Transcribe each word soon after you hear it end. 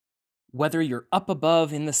Whether you're up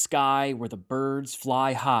above in the sky where the birds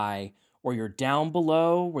fly high, or you're down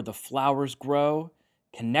below where the flowers grow,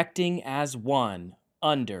 connecting as one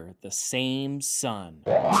under the same sun.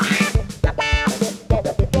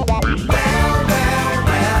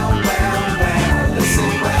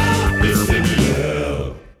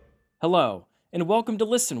 Hello, and welcome to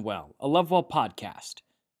Listen Well, a Lovewell podcast.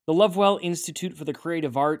 The Lovewell Institute for the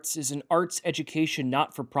Creative Arts is an arts education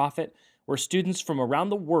not-for-profit where students from around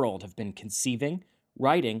the world have been conceiving,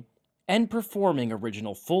 writing, and performing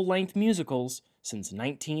original full-length musicals since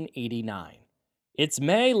 1989. It's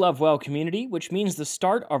May, Lovewell community, which means the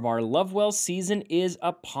start of our Lovewell season is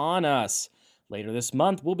upon us. Later this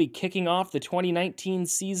month, we'll be kicking off the 2019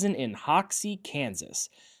 season in Hoxie, Kansas.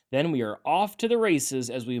 Then we are off to the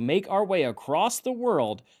races as we make our way across the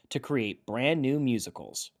world to create brand new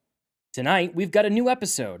musicals. Tonight, we've got a new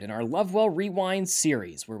episode in our Lovewell Rewind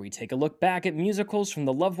series where we take a look back at musicals from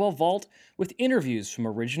the Lovewell Vault with interviews from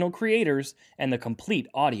original creators and the complete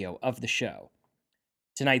audio of the show.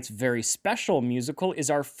 Tonight's very special musical is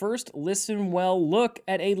our first Listen Well look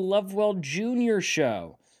at a Lovewell Junior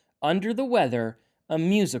show, Under the Weather, a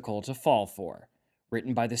musical to fall for,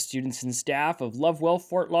 written by the students and staff of Lovewell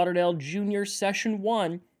Fort Lauderdale Junior Session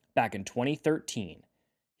 1 back in 2013.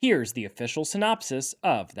 Here's the official synopsis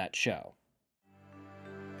of that show.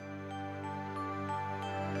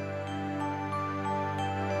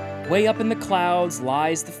 Way up in the clouds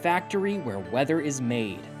lies the factory where weather is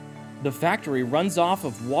made. The factory runs off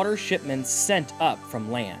of water shipments sent up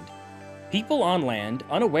from land. People on land,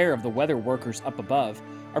 unaware of the weather workers up above,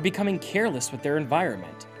 are becoming careless with their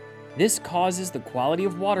environment. This causes the quality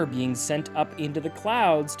of water being sent up into the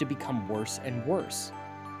clouds to become worse and worse.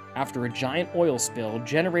 After a giant oil spill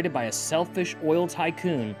generated by a selfish oil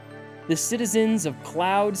tycoon, the citizens of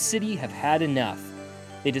Cloud City have had enough.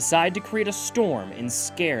 They decide to create a storm and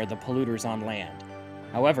scare the polluters on land.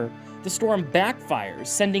 However, the storm backfires,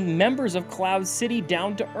 sending members of Cloud City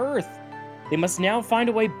down to Earth. They must now find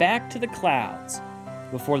a way back to the clouds.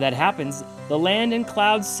 Before that happens, the land and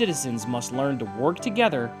cloud citizens must learn to work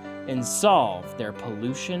together and solve their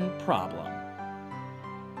pollution problem.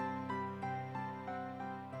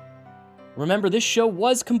 Remember, this show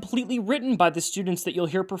was completely written by the students that you'll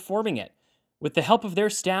hear performing it. With the help of their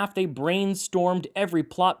staff, they brainstormed every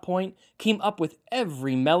plot point, came up with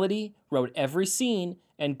every melody, wrote every scene,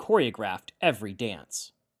 and choreographed every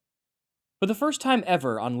dance. For the first time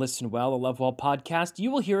ever on Listen Well, a Lovewell podcast, you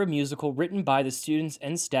will hear a musical written by the students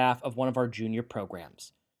and staff of one of our junior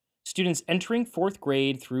programs. Students entering 4th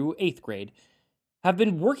grade through 8th grade have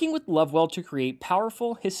been working with Lovewell to create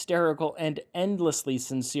powerful, hysterical, and endlessly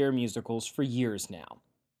sincere musicals for years now.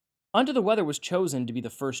 Under the Weather was chosen to be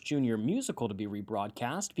the first junior musical to be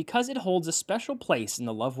rebroadcast because it holds a special place in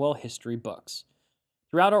the Lovewell history books.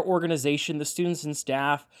 Throughout our organization, the students and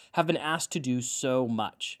staff have been asked to do so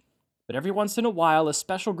much. But every once in a while, a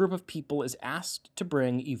special group of people is asked to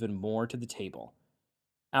bring even more to the table.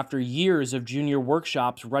 After years of junior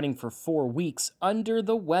workshops running for 4 weeks, Under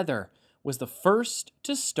the Weather was the first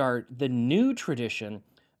to start the new tradition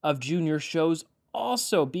of junior shows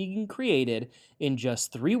also being created in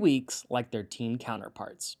just 3 weeks like their teen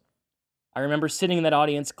counterparts. I remember sitting in that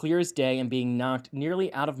audience clear as day and being knocked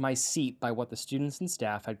nearly out of my seat by what the students and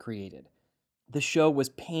staff had created. The show was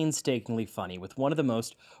painstakingly funny with one of the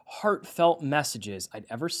most heartfelt messages I'd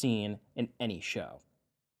ever seen in any show.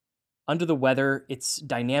 Under the Weather, its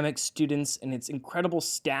dynamic students and its incredible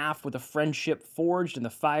staff with a friendship forged in the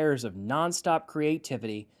fires of nonstop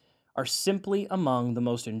creativity are simply among the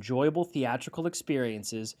most enjoyable theatrical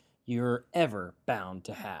experiences you're ever bound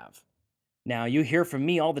to have. Now, you hear from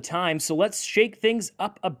me all the time, so let's shake things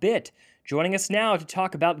up a bit. Joining us now to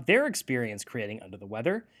talk about their experience creating Under the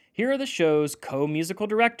Weather, here are the show's co-musical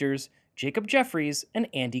directors, Jacob Jeffries and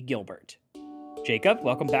Andy Gilbert. Jacob,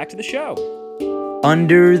 welcome back to the show.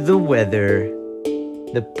 Under the Weather,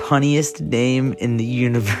 the punniest name in the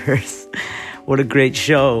universe. What a great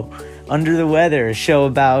show. Under the Weather, a show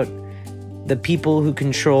about the people who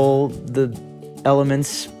control the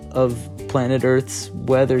elements of planet Earth's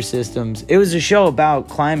weather systems. It was a show about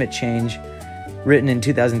climate change written in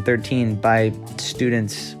 2013 by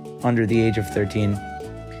students under the age of 13.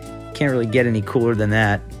 Can't really get any cooler than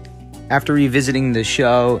that. After revisiting the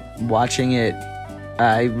show, watching it,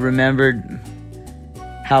 I remembered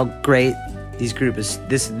how great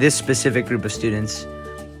this specific group of students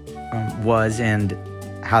was, and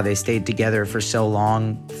how they stayed together for so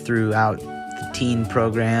long throughout the teen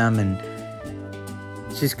program. And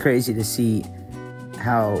it's just crazy to see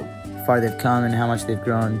how far they've come and how much they've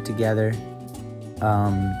grown together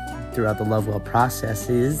throughout the Lovewell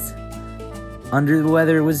processes. Under the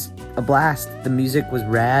Weather was a blast. The music was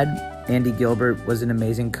rad. Andy Gilbert was an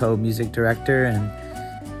amazing co-music director, and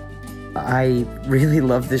I really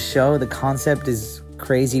love this show. The concept is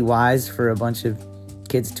crazy wise for a bunch of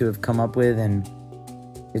kids to have come up with, and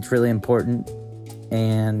it's really important,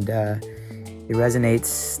 and it resonates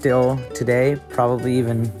still today, probably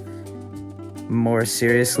even more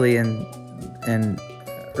seriously and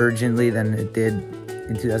urgently than it did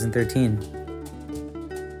in 2013.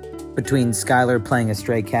 Between Skylar playing a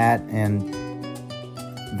stray cat and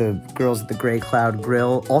the girls at the Gray Cloud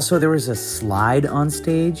Grill. Also, there was a slide on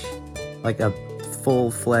stage, like a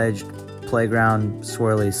full-fledged playground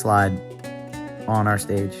swirly slide on our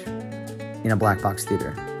stage in a black box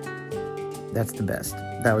theater. That's the best.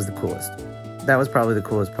 That was the coolest. That was probably the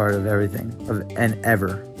coolest part of everything and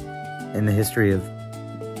ever in the history of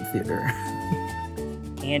theater.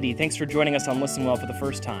 Andy, thanks for joining us on Listen Well for the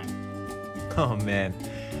first time. Oh man,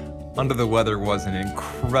 Under the Weather was an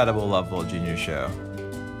incredible Lovewell Junior show.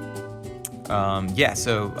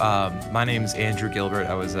 My name's Andrew Gilbert.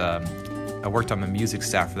 I worked on the music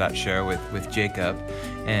staff for that show with Jacob,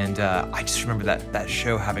 and I just remember that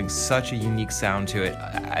show having such a unique sound to it,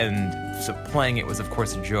 and so playing it was of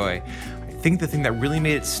course a joy. I think the thing that really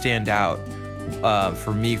made it stand out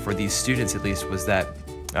for me, for these students at least, was that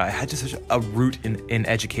it had just such a root in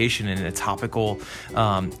education and a topical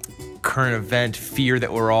current event fear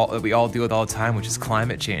that we all deal with all the time, which is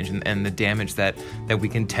climate change and the damage that we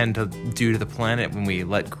can tend to do to the planet when we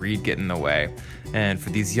let greed get in the way. And for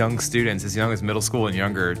these young students, as young as middle school and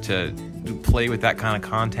younger, to play with that kind of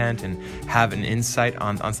content and have an insight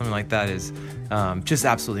on something like that is just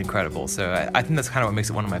absolutely incredible. So I think that's kind of what makes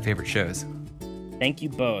it one of my favorite shows. Thank you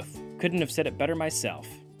both. Couldn't have said it better myself.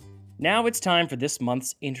 Now it's time for this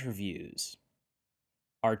month's interviews.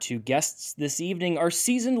 Our two guests this evening are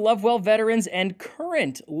seasoned Lovewell veterans and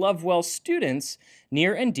current Lovewell students,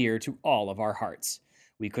 near and dear to all of our hearts.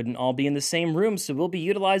 We couldn't all be in the same room, so we'll be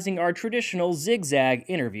utilizing our traditional zigzag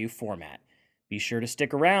interview format. Be sure to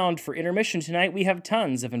stick around. For intermission tonight, we have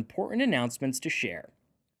tons of important announcements to share.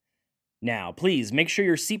 Now, please make sure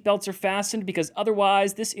your seatbelts are fastened, because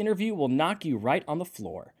otherwise this interview will knock you right on the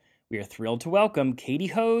floor. We are thrilled to welcome Katie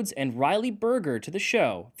Hodes and Riley Berger to the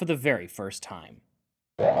show for the very first time.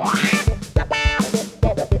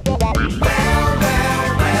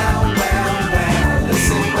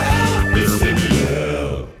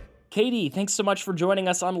 Katie, thanks so much for joining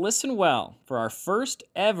us on Listen Well for our first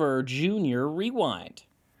ever Junior Rewind.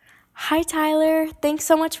 Hi, Tyler. Thanks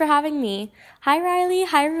so much for having me. Hi, Riley.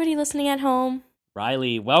 Hi, everybody listening at home.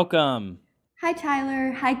 Riley, welcome. Hi,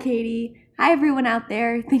 Tyler. Hi, Katie. Hi, everyone out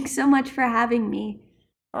there. Thanks so much for having me.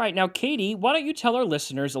 All right, now, Katie, why don't you tell our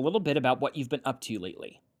listeners a little bit about what you've been up to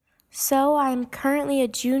lately? So, I'm currently a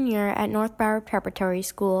junior at North Broward Preparatory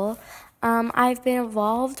School. I've been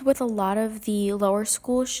involved with a lot of the lower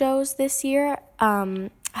school shows this year,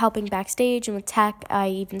 helping backstage and with tech. I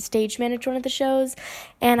even stage managed one of the shows,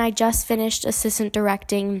 and I just finished assistant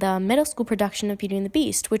directing the middle school production of Beauty and the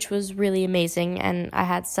Beast, which was really amazing, and I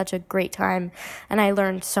had such a great time, and I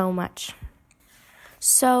learned so much.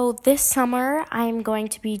 So this summer, I'm going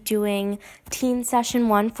to be doing Teen Session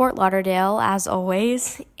 1 Fort Lauderdale, as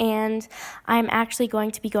always, and I'm actually going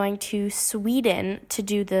to be going to Sweden to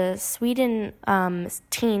do the Sweden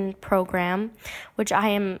teen program, which I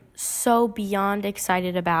am so beyond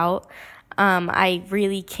excited about. I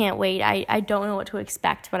really can't wait. I don't know what to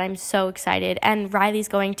expect, but I'm so excited. And Riley's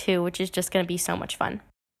going too, which is just going to be so much fun.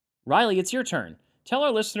 Riley, it's your turn. Tell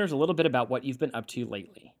our listeners a little bit about what you've been up to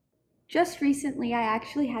lately. Just recently, I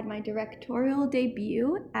actually had my directorial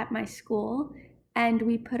debut at my school, and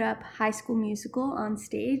we put up High School Musical on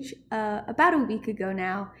stage about a week ago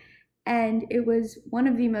now, and it was one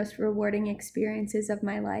of the most rewarding experiences of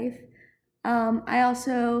my life. I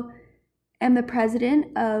also am the president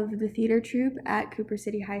of the theater troupe at Cooper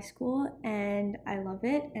City High School, and I love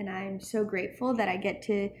it, and I'm so grateful that I get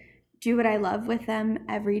to do what I love with them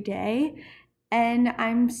every day. And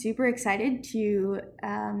I'm super excited to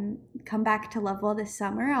come back to Lovewell this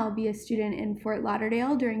summer. I'll be a student in Fort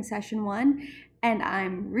Lauderdale during session 1, and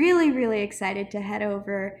I'm really, really excited to head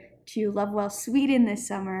over to Lovewell, Sweden this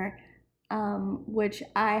summer, which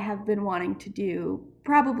I have been wanting to do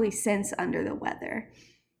probably since Under the Weather.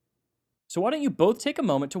 So why don't you both take a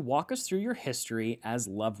moment to walk us through your history as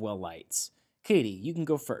Lovewellites. Katie, you can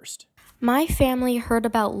go first. My family heard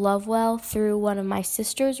about Lovewell through one of my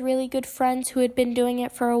sister's really good friends who had been doing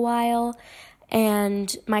it for a while,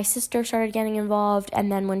 and my sister started getting involved,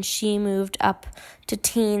 and then when she moved up to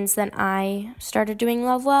teens, then I started doing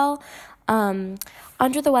Lovewell.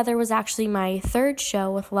 Under the Weather was actually my third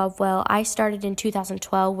show with Lovewell. I started in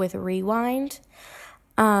 2012 with Rewind.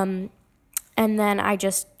 And then I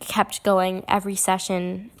just kept going every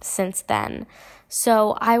session since then.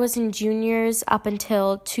 So I was in juniors up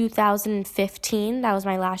until 2015. That was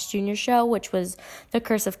my last junior show, which was The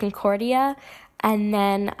Curse of Concordia. And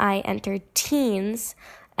then I entered teens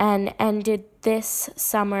and ended this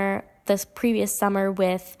previous summer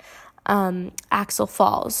with Axel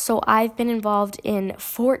Falls. So I've been involved in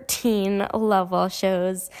 14 Lovewell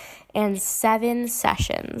shows and 7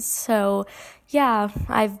 sessions. So yeah,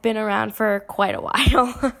 I've been around for quite a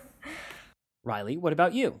while. Riley, what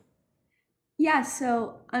about you? Yeah,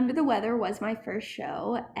 so Under the Weather was my first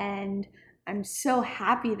show, and I'm so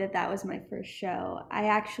happy that that was my first show. I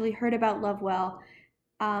actually heard about Lovewell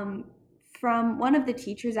um, from one of the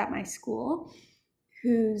teachers at my school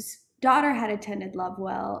whose daughter had attended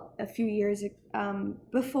Lovewell a few years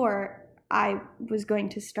before I was going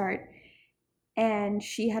to start. And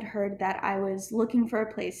she had heard that I was looking for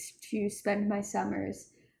a place to spend my summers.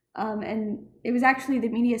 And it was actually the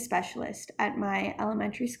media specialist at my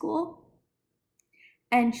elementary school.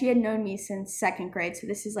 And she had known me since second grade, so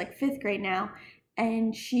this is like fifth grade now.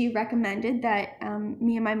 And she recommended that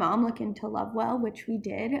me and my mom look into Lovewell, which we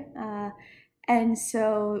did. And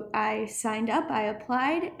so I signed up, I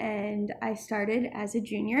applied, and I started as a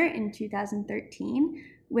junior in 2013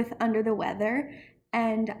 with Under the Weather.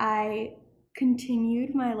 And I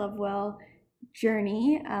continued my Lovewell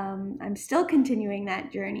journey. I'm still continuing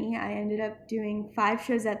that journey. I ended up doing 5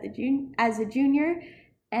 shows as a junior,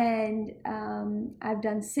 and I've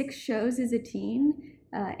done 6 shows as a teen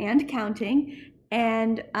and counting.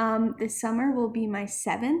 And this summer will be my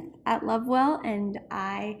 7th at Lovewell, and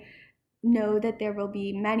I know that there will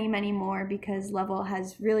be many, many more because Lovewell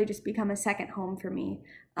has really just become a second home for me.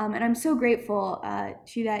 And I'm so grateful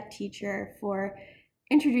to that teacher for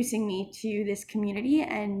introducing me to this community,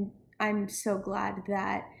 and I'm so glad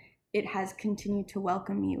that it has continued to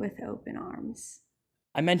welcome me with open arms.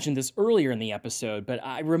 I mentioned this earlier in the episode, but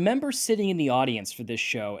I remember sitting in the audience for this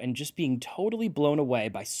show and just being totally blown away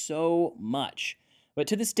by so much. But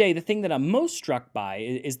to this day, the thing that I'm most struck by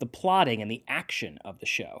is the plotting and the action of the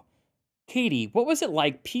show. Katie, what was it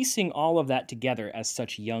like piecing all of that together as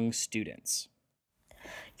such young students?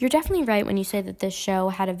 You're definitely right when you say that this show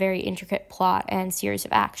had a very intricate plot and series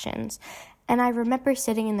of actions. And I remember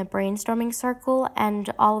sitting in the brainstorming circle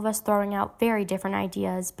and all of us throwing out very different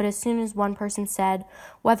ideas, but as soon as one person said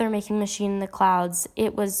weather making machine in the clouds,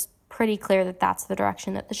 it was pretty clear that that's the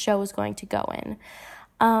direction that the show was going to go in.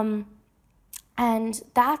 And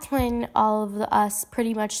that's when all of us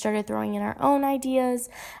pretty much started throwing in our own ideas,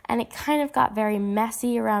 and it kind of got very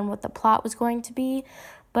messy around what the plot was going to be.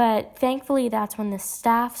 But thankfully, that's when the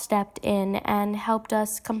staff stepped in and helped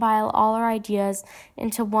us compile all our ideas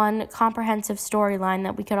into one comprehensive storyline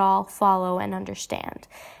that we could all follow and understand.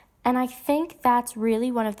 And I think that's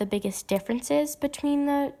really one of the biggest differences between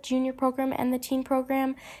the junior program and the teen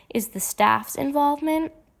program is the staff's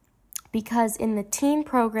involvement. Because in the teen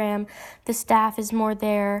program, the staff is more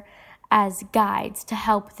there as guides to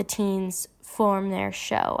help the teens form their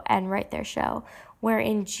show and write their show. Where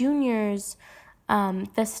in juniors,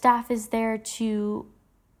 the staff is there to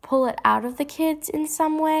pull it out of the kids in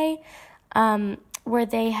some way, where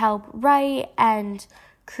they help write and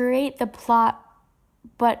create the plot,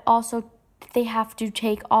 but also they have to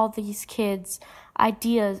take all these kids'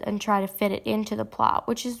 ideas and try to fit it into the plot,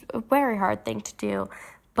 which is a very hard thing to do.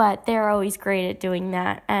 But they're always great at doing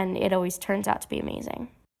that, and it always turns out to be amazing.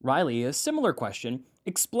 Riley, a similar question.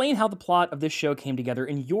 Explain how the plot of this show came together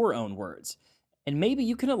in your own words. And maybe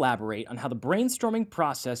you can elaborate on how the brainstorming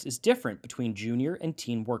process is different between junior and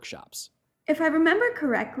teen workshops. If I remember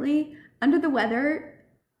correctly, Under the Weather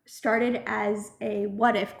started as a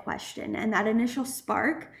what if question, and that initial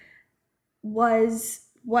spark was,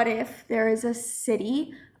 what if there is a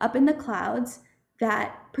city up in the clouds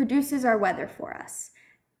that produces our weather for us?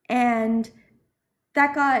 And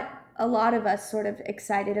that got a lot of us sort of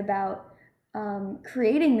excited about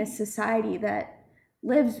creating this society that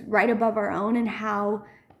lives right above our own and how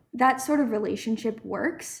that sort of relationship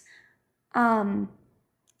works. Something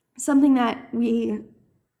that we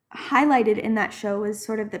highlighted in that show was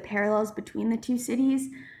sort of the parallels between the two cities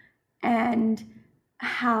and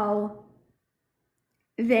how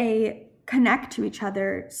they connect to each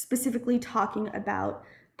other, specifically talking about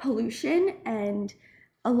pollution and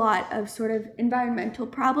a lot of sort of environmental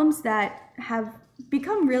problems that have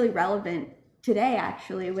become really relevant today,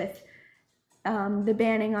 actually, with the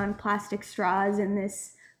banning on plastic straws and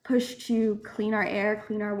this push to clean our air,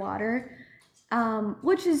 clean our water.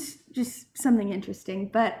 which is just something interesting.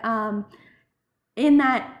 But in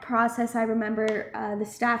that process, I remember the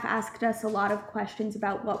staff asked us a lot of questions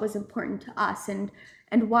about what was important to us and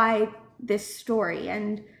why this story.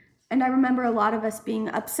 And I remember a lot of us being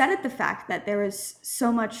upset at the fact that there was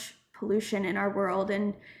so much pollution in our world,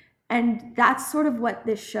 and that's sort of what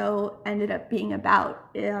this show ended up being about,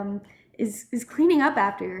 is cleaning up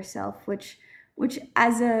after yourself, which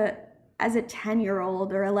as a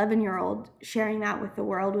 10-year-old or 11-year-old, sharing that with the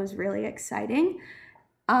world was really exciting.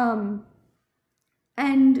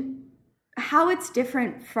 And how it's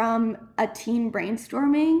different from a teen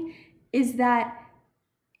brainstorming is that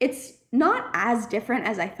it's not as different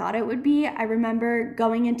as I thought it would be. I remember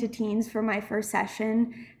going into teens for my first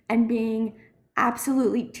session and being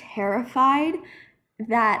absolutely terrified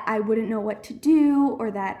that I wouldn't know what to do, or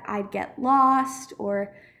that I'd get lost,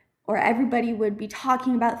 or everybody would be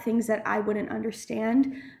talking about things that I wouldn't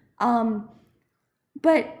understand.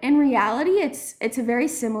 But in reality, it's a very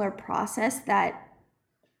similar process that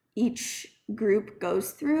each group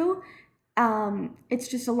goes through. It's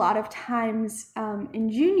just a lot of times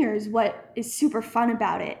in juniors, what is super fun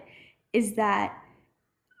about it is that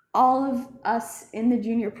all of us in the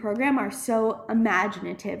junior program are so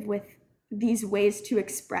imaginative with these ways to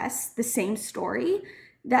express the same story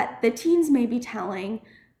that the teens may be telling,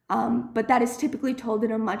 but that is typically told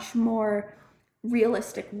in a much more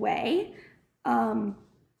realistic way.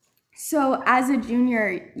 So as a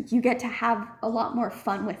junior, you get to have a lot more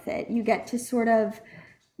fun with it. You get to sort of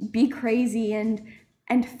be crazy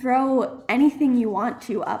and throw anything you want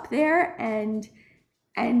to up there, and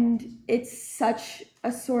it's such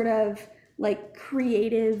a sort of like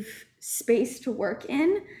creative space to work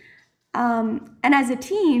in. And as a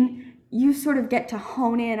teen, you sort of get to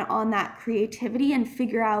hone in on that creativity and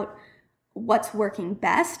figure out what's working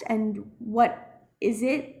best and what is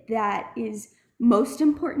it that is most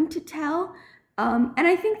important to tell. And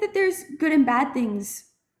I think that there's good and bad things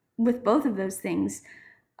with both of those things.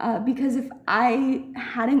 Because if I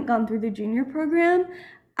hadn't gone through the junior program,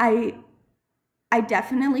 I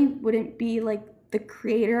definitely wouldn't be like the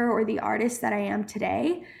creator or the artist that I am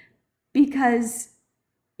today, because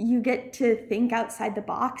you get to think outside the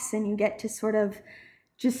box and you get to sort of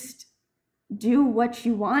just do what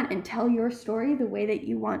you want and tell your story the way that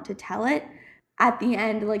you want to tell it. At the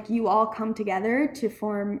end, like, you all come together to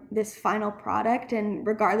form this final product, and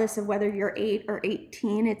regardless of whether you're 8 or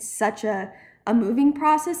 18, it's such a moving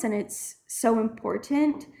process, and it's so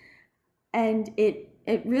important, and it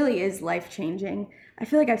really is life-changing. I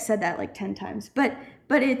feel like I've said that like 10 times, but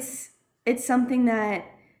it's something that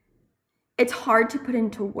it's hard to put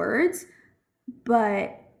into words,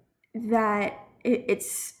 but that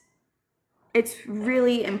it's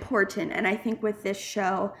really important. And I think with this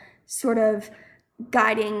show, sort of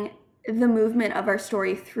guiding the movement of our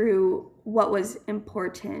story through what was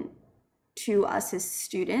important to us as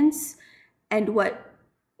students and what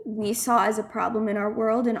we saw as a problem in our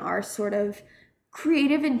world, and our sort of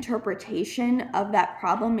creative interpretation of that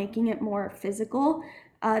problem, making it more physical.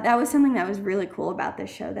 That was something that was really cool about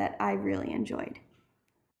this show that I really enjoyed.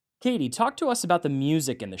 Katie, talk to us about the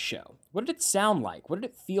music in the show. What did it sound like? What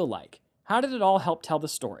did it feel like? How did it all help tell the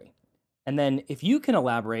story? And then if you can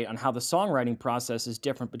elaborate on how the songwriting process is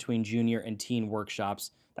different between junior and teen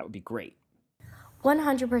workshops, that would be great.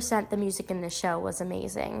 100% the music in this show was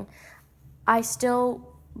amazing. I still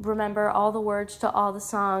remember all the words to all the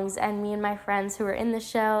songs, and me and my friends who were in the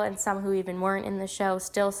show and some who even weren't in the show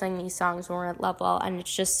still sing these songs when we're at Lovewell, and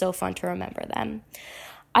it's just so fun to remember them.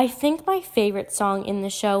 I think my favorite song in the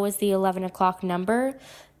show was the 11 o'clock number,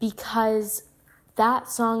 because that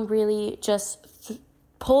song really just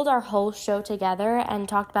pulled our whole show together and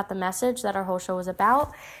talked about the message that our whole show was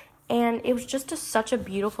about. And it was just such a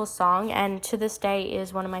beautiful song, and to this day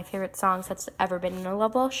is one of my favorite songs that's ever been in a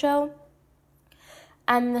Lovewell show.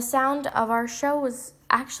 And the sound of our show was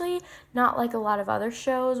actually not like a lot of other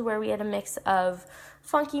shows where we had a mix of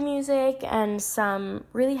funky music and some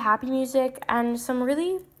really happy music and some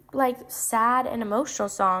really like sad and emotional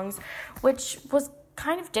songs, which was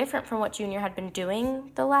kind of different from what Junior had been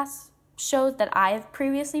doing the last shows that I have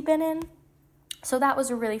previously been in. So that was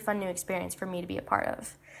a really fun new experience for me to be a part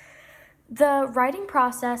of. The writing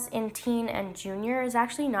process in teen and junior is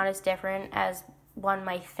actually not as different as one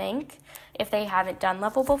might think if they haven't done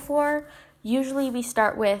Lovewell before. Usually we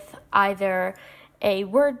start with either a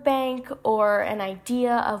word bank or an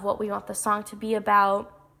idea of what we want the song to be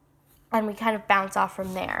about, and we kind of bounce off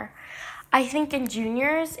from there. I think in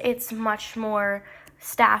juniors it's much more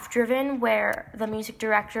staff-driven, where the music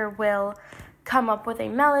director will come up with a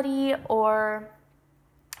melody or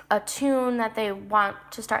a tune that they want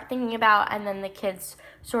to start thinking about, and then the kids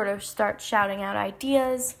sort of start shouting out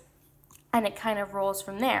ideas, and it kind of rolls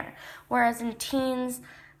from there. Whereas in teens,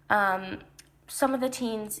 some of the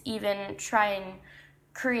teens even try and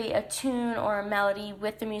create a tune or a melody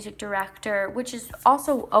with the music director, which is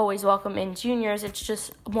also always welcome in juniors. It's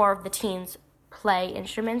just more of the teens play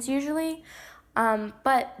instruments usually.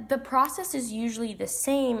 But the process is usually the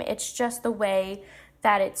same. It's just the way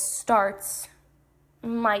that it starts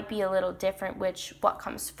might be a little different, what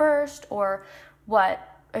comes first, or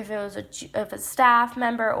if a staff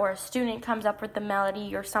member or a student comes up with the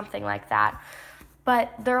melody or something like that.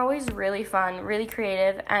 But they're always really fun, really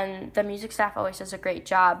creative, and the music staff always does a great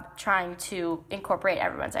job trying to incorporate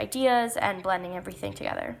everyone's ideas and blending everything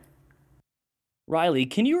together. Riley,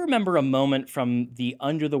 can you remember a moment from the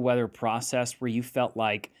Under the Weather process where you felt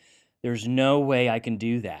like there's no way I can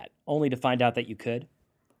do that, only to find out that you could?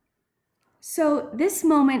 So this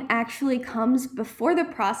moment actually comes before the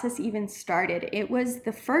process even started. It was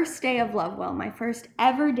the first day of Lovewell, my first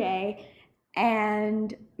ever day,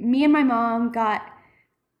 and me and my mom got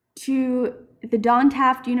to the Don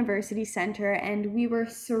Taft University Center, and we were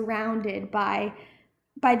surrounded by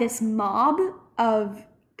this mob of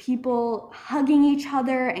people hugging each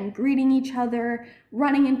other and greeting each other,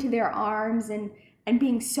 running into their arms and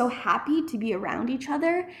being so happy to be around each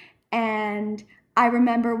other. And I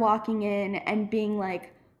remember walking in and being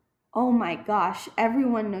like, oh my gosh,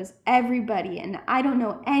 everyone knows everybody, and I don't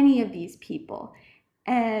know any of these people.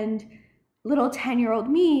 And little 10-year-old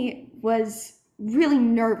me was really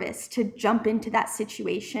nervous to jump into that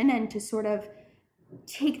situation and to sort of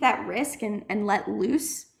take that risk and let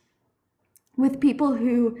loose with people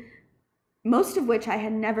who, most of which I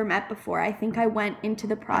had never met before. I think I went into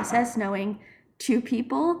the process knowing 2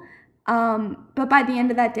 people. But by the end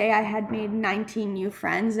of that day, I had made 19 new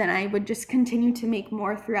friends, and I would just continue to make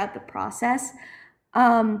more throughout the process.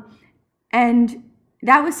 And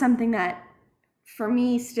that was something that, for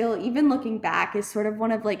me, still, even looking back, is sort of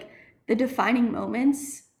one of like the defining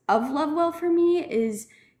moments of Lovewell for me, is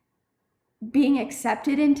being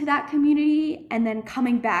accepted into that community and then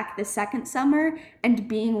coming back the second summer and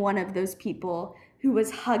being one of those people who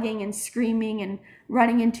was hugging and screaming and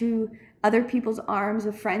running into other people's arms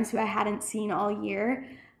of friends who I hadn't seen all year.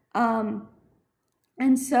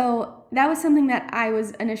 And so that was something that I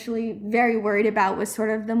was initially very worried about, was sort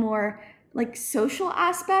of the more like social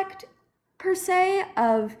aspect per se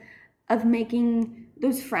of making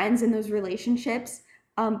those friends and those relationships.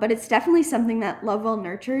 But it's definitely something that Lovewell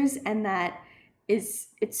nurtures, and that it's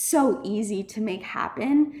so easy to make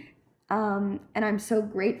happen. And I'm so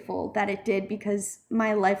grateful that it did, because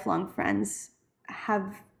my lifelong friends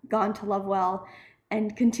have gone to Lovewell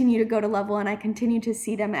and continue to go to Lovewell, and I continue to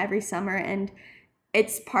see them every summer. And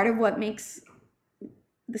it's part of what makes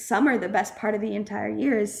the summer the best part of the entire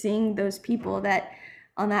year, is seeing those people that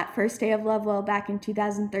on that first day of Lovewell back in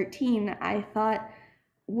 2013, I thought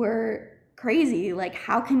were crazy. Like,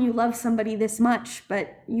 how can you love somebody this much?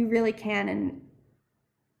 But you really can. And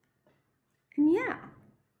yeah.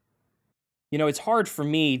 You know, it's hard for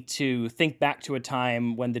me to think back to a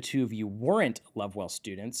time when the two of you weren't Lovewell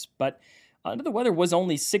students, but Under the Weather was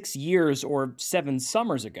only 6 years or 7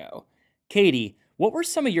 summers ago. Katie, what were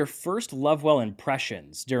some of your first Lovewell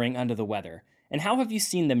impressions during Under the Weather, and how have you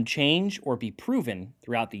seen them change or be proven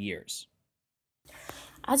throughout the years?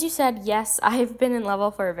 As you said, yes, I've been in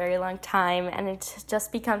Lovewell for a very long time, and it's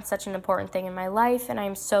just become such an important thing in my life, and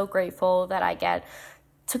I'm so grateful that I get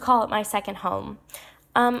to call it my second home.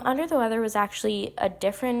 Under the Weather was actually a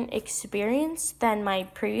different experience than my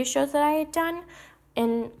previous shows that I had done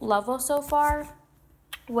in Lovewell so far,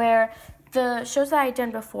 where the shows that I had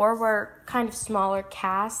done before were kind of smaller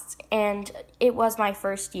casts, and it was my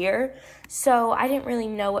first year, so I didn't really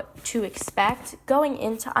know what to expect. Going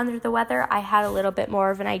into Under the Weather, I had a little bit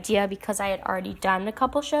more of an idea because I had already done a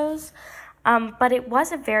couple shows, but it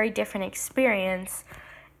was a very different experience.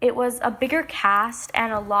 It was a bigger cast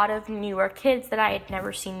and a lot of newer kids that I had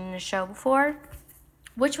never seen in a show before,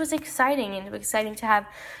 which was exciting, and it was exciting to have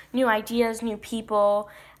new ideas, new people,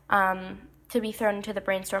 to be thrown into the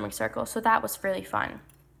brainstorming circle, so that was really fun.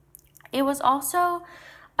 It was also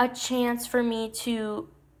a chance for me to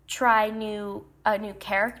try a new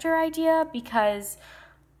character idea, because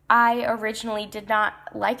I originally did not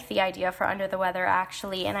like the idea for Under the Weather,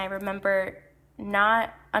 actually, and I remember not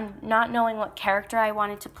knowing what character I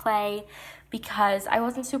wanted to play because I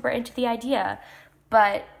wasn't super into the idea.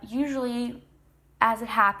 But usually, as it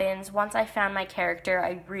happens, once I found my character,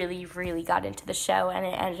 I really, really got into the show, and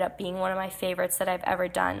it ended up being one of my favorites that I've ever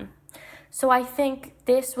done. So I think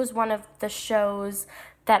this was one of the shows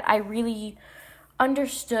that I really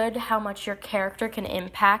understood how much your character can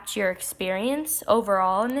impact your experience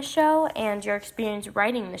overall in the show and your experience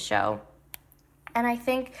writing the show. And I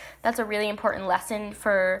think that's a really important lesson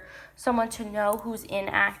for someone to know who's in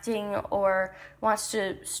acting or wants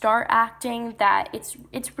to start acting, that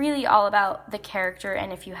it's really all about the character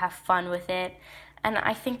and if you have fun with it. And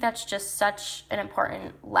I think that's just such an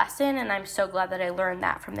important lesson, and I'm so glad that I learned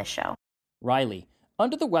that from this show. Riley,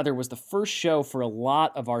 Under the Weather was the first show for a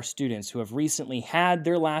lot of our students who have recently had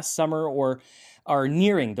their last summer or are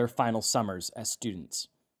nearing their final summers as students.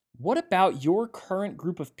 What about your current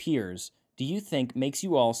group of peers do you think makes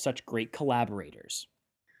you all such great collaborators?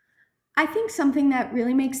 I think something that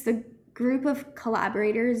really makes the group of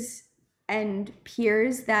collaborators and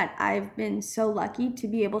peers that I've been so lucky to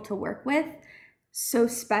be able to work with so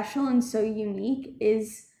special and so unique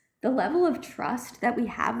is the level of trust that we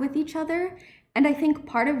have with each other. And I think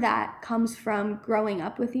part of that comes from growing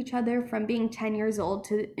up with each other, from being 10 years old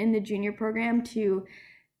to in the junior program to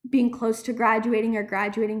being close to graduating or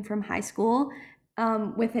graduating from high school,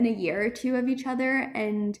 within a year or two of each other,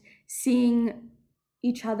 and seeing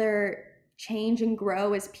each other change and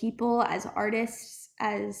grow as people, as artists,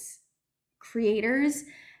 as creators,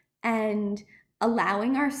 and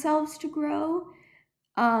allowing ourselves to grow.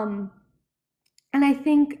 And I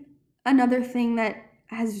think another thing that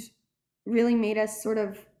has really made us sort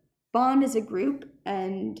of bond as a group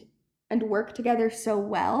and work together so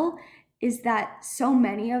well is that so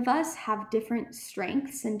many of us have different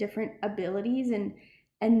strengths and different abilities,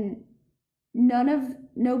 and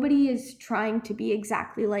nobody is trying to be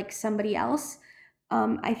exactly like somebody else.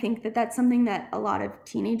 I think that that's something that a lot of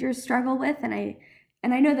teenagers struggle with, and I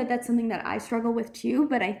know that that's something that I struggle with too.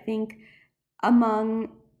 But I think among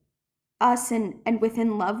us and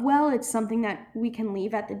within Lovewell, it's something that we can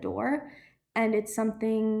leave at the door, and it's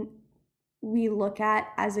something we look at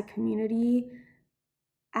as a community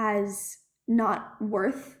as not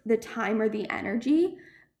worth the time or the energy.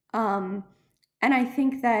 And I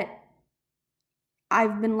think that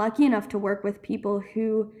I've been lucky enough to work with people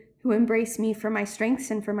who embrace me for my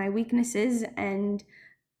strengths and for my weaknesses, and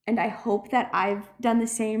I hope that I've done the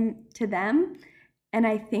same to them. And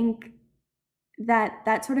I think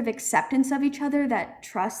that sort of acceptance of each other, that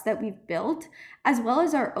trust that we've built, as well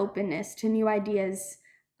as our openness to new ideas,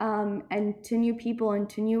 and to new people and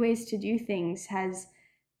to new ways to do things, has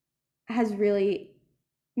really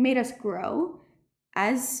made us grow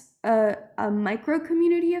as a micro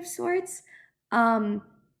community of sorts. And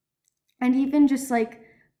even just like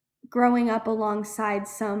growing up alongside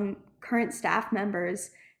some current staff members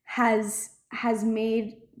has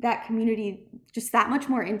made that community just that much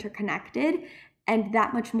more interconnected and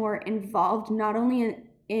that much more involved, not only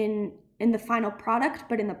in the final product,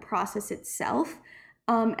 but in the process itself.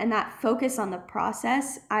 And that focus on the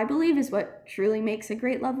process, I believe, is what truly makes a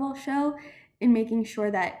great Lovewell show, in making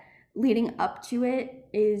sure that leading up to it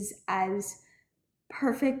is as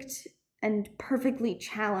perfect and perfectly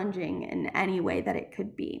challenging in any way that it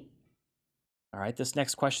could be. All right, this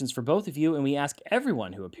next question's for both of you, and we ask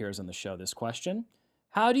everyone who appears on the show this question.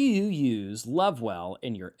 How do you use Lovewell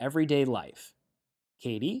in your everyday life?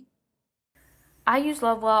 Katie? I use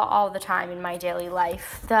Lovewell all the time in my daily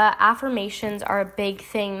life. The affirmations are a big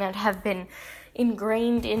thing that have been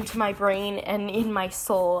ingrained into my brain and in my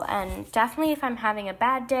soul. And definitely if I'm having a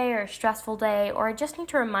bad day or a stressful day, or I just need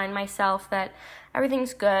to remind myself that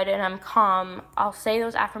everything's good and I'm calm, I'll say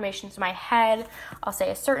those affirmations in my head. I'll say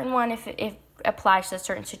a certain one if it applies to a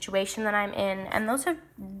certain situation that I'm in. And those have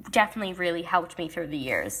definitely really helped me through the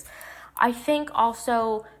years. I think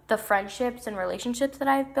also the friendships and relationships that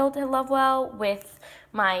I've built at Lovewell with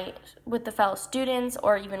the fellow students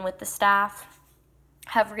or even with the staff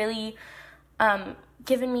have really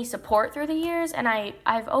given me support through the years. And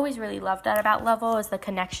I've always really loved that about Lovewell, is the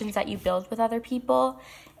connections that you build with other people.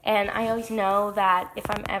 And I always know that if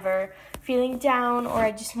I'm ever feeling down or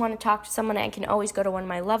I just want to talk to someone, I can always go to one of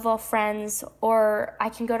my Lovewell friends, or I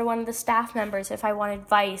can go to one of the staff members if I want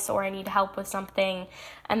advice or I need help with something,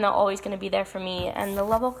 and they're always going to be there for me. And the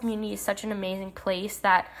Lovewell community is such an amazing place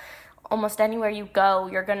that almost anywhere you go,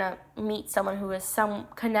 you're going to meet someone who has some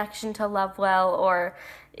connection to Lovewell or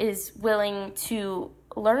is willing to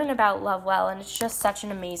learn about Lovewell, and it's just such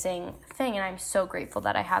an amazing thing, and I'm so grateful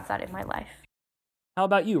that I have that in my life. How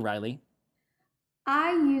about you, Riley?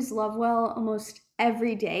 I use Lovewell almost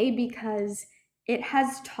every day because it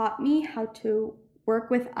has taught me how to work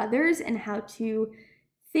with others and how to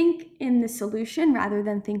think in the solution rather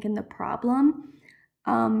than think in the problem.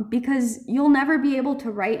 Because you'll never be able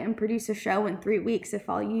to write and produce a show in 3 weeks if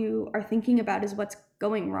all you are thinking about is what's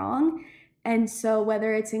going wrong. And so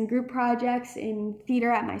whether it's in group projects, in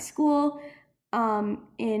theater at my school,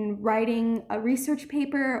 in writing a research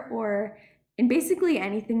paper or in basically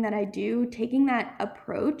anything that I do, taking that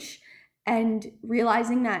approach and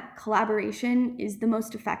realizing that collaboration is the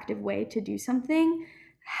most effective way to do something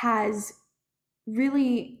has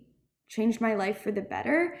really changed my life for the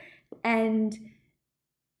better. And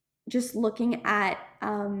just looking at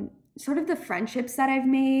sort of the friendships that I've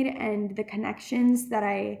made and the connections that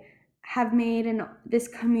I have made in this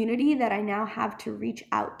community that I now have to reach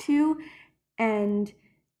out to and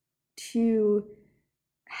to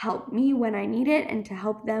help me when I need it and to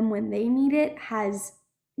help them when they need it has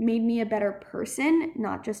made me a better person,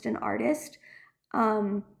 not just an artist.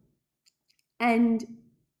 And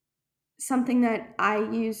something that I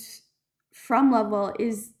use from Lovewell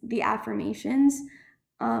is the affirmations.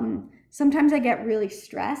 Sometimes I get really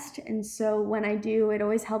stressed, and so when I do, it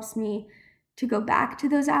always helps me to go back to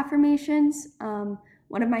those affirmations.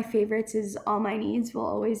 One of my favorites is all my needs will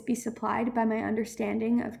always be supplied by my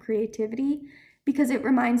understanding of creativity, because it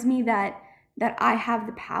reminds me that I have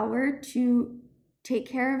the power to take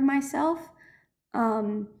care of myself,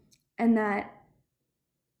 and that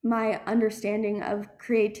my understanding of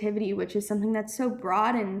creativity, which is something that's so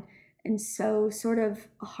broad and so sort of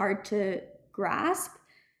hard to grasp,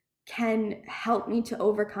 can help me to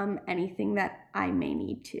overcome anything that I may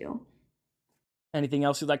need to. Anything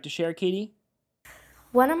else you'd like to share, Katie?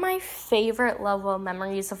 One of my favorite Lovewell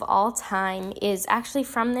memories of all time is actually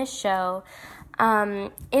from this show.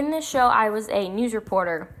 In this show, I was a news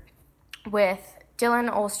reporter with Dylan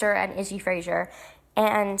Ulster and Izzy Frazier,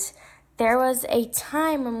 and there was a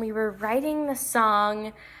time when we were writing the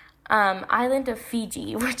song Island of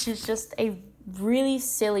Fiji, which is just a really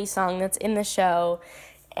silly song that's in the show.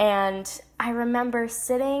 And I remember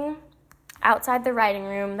sitting outside the writing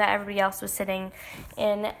room that everybody else was sitting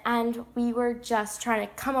in, and we were just trying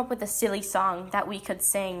to come up with a silly song that we could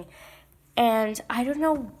sing. And I don't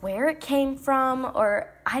know where it came from,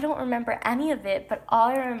 or I don't remember any of it, but all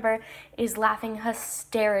I remember is laughing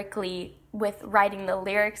hysterically with writing the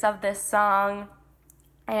lyrics of this song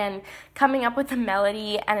and coming up with a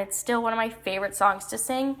melody. And it's still one of my favorite songs to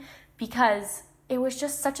sing because it was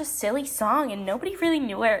just such a silly song and nobody really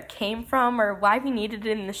knew where it came from or why we needed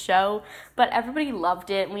it in the show, but everybody loved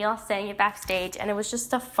it and we all sang it backstage, and it was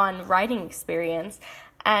just a fun writing experience.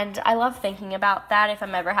 And I love thinking about that if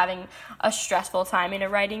I'm ever having a stressful time in a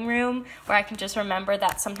writing room, where I can just remember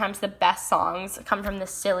that sometimes the best songs come from the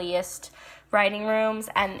silliest writing rooms,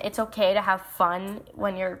 and it's okay to have fun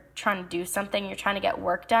when you're trying to do something, you're trying to get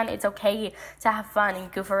work done. It's okay to have fun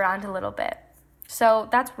and goof around a little bit. So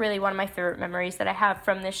that's really one of my favorite memories that I have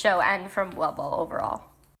from this show and from Lovewell overall.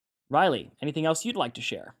 Riley, anything else you'd like to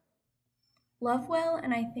share? Lovewell,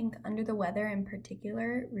 and I think Under the Weather in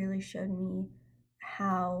particular, really showed me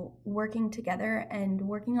how working together and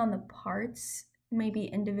working on the parts, maybe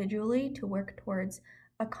individually, to work towards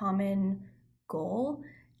a common goal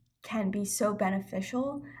can be so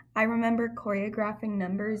beneficial. I remember choreographing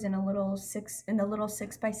numbers in the little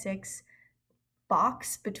 6x6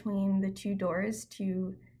 box between the two doors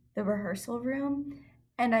to the rehearsal room,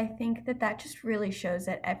 and I think that just really shows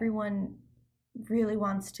that everyone really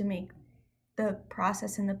wants to make the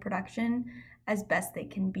process and the production as best they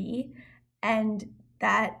can be, and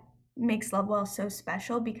that makes Lovewell so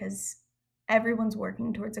special because everyone's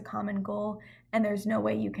working towards a common goal, and there's no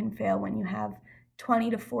way you can fail when you have 20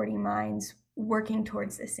 to 40 minds working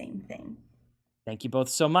towards the same thing. Thank you both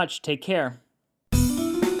so much. Take care.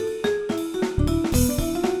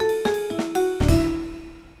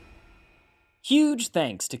 Huge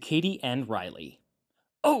thanks to Katie and Riley.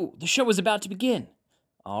 Oh, the show is about to begin.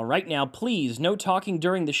 All right, now please, no talking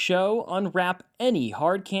during the show. Unwrap any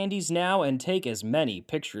hard candies now and take as many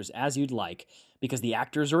pictures as you'd like, because the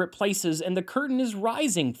actors are at places and the curtain is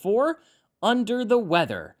rising for Under the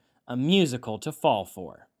Weather, a musical to fall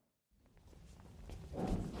for.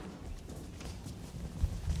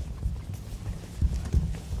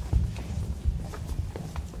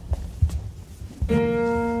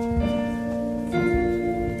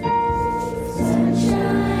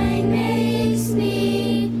 Sunshine makes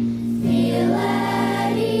me feel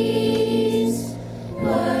at ease.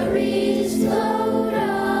 Worries float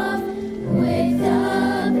off with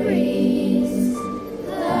the breeze.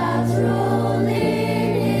 Clouds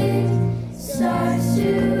rolling in, starts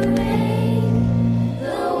to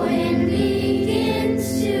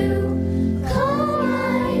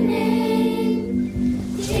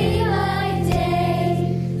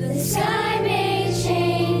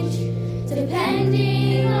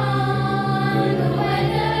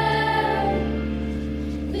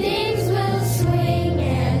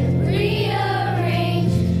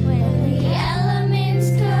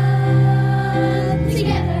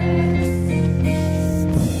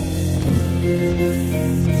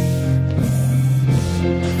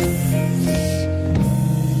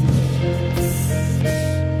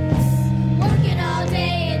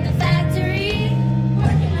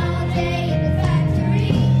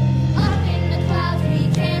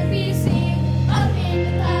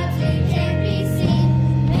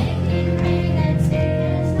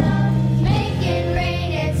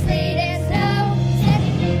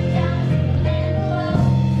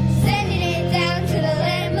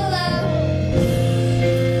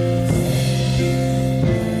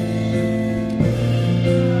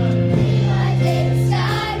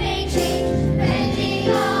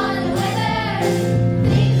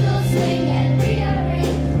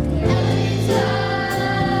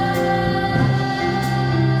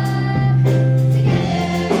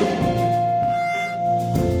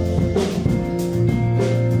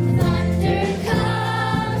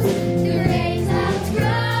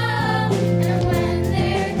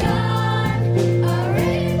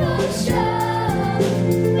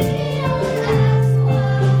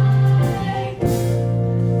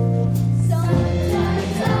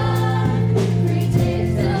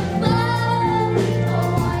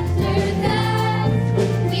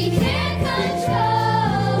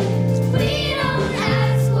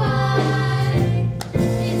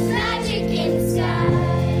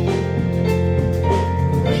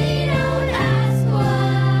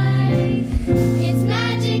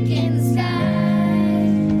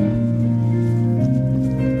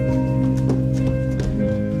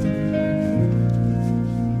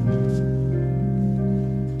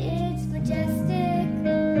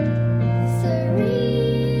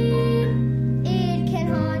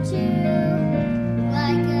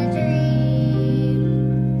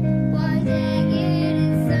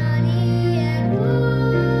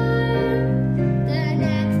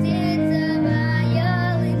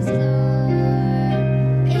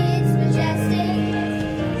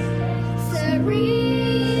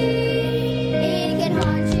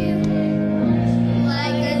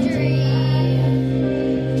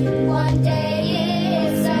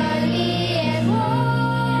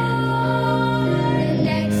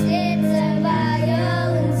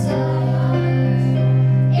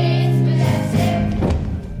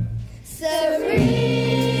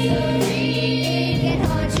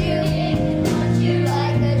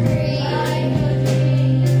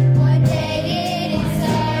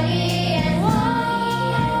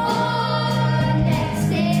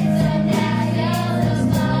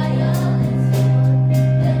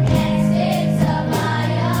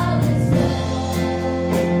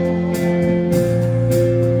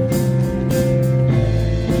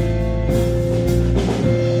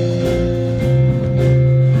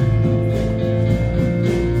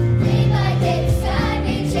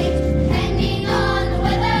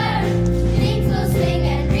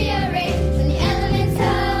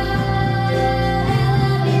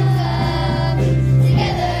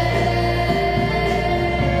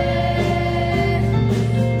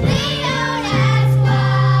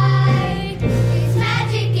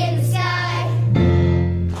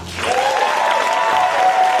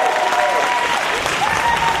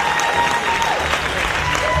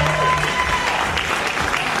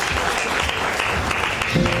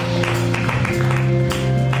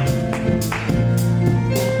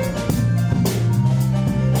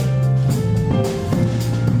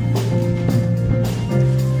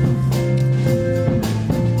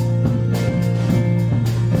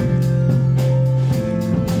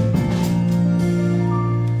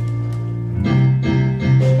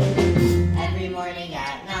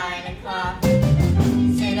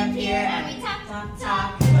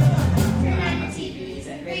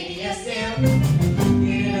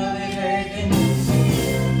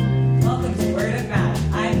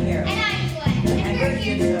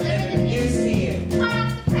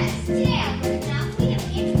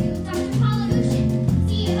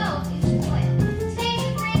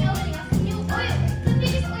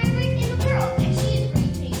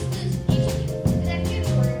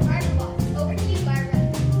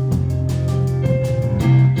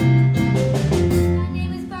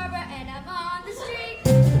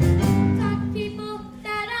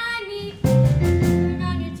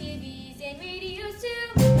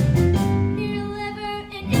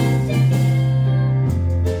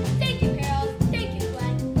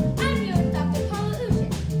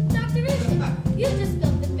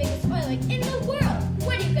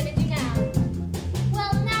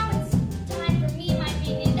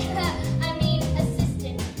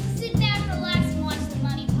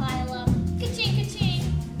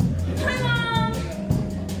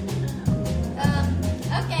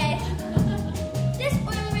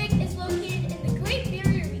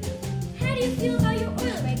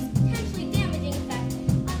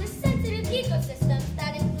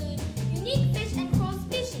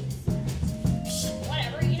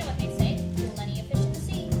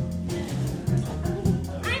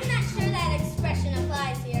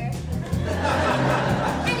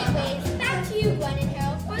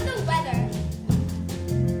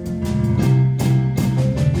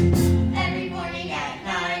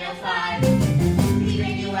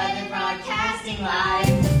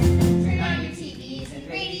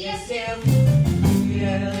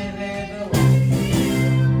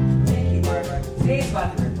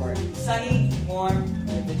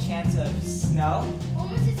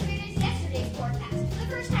almost as great as yesterday's forecast. For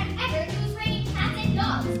the first time ever, it was raining cats and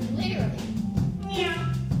dogs, literally. Meow.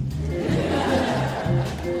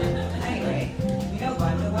 Anyway, you know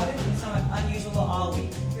what? The weather's been somewhat unusual all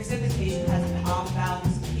week. Precipitation has been off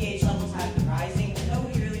balance, pH levels have been rising, and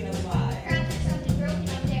nobody really knows why. Perhaps there's something broken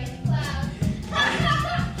up there in the clouds.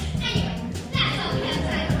 Anyway, that's all we have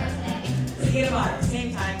time for today. See you tomorrow,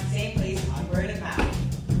 same time, same place, on Word of Mouth.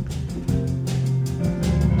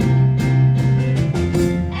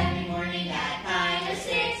 Every morning at 9 or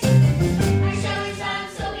 6, our show is on,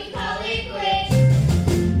 so we call it quits.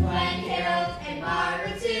 Gwen, Carol, and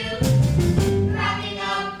Barbara too, wrapping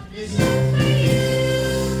up the show for you.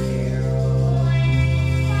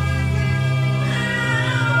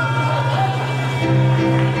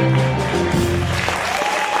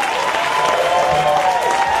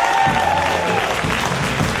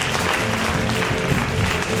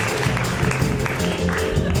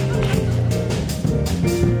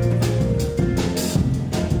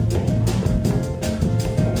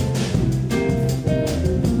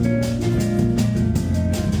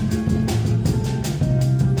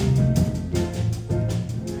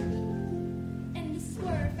 And this is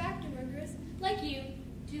where factory workers, like you,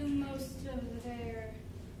 do most of their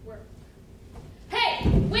work. Hey,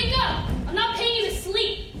 wake up! I'm not paying you to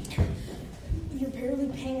sleep! You're barely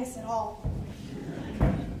paying us at all.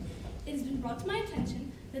 It has been brought to my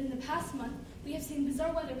attention that in the past month, we have seen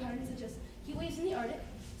bizarre weather patterns such as heat waves in the Arctic,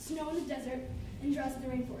 snow in the desert, and droughts in the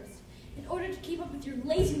rainforest. In order to keep up with your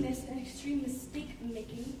laziness and extreme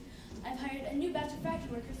mistake-making, I've hired a new batch of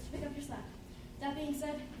factory workers to pick up your slack. That being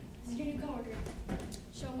said, this is your new coworker.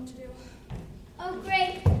 Show him what to do. Oh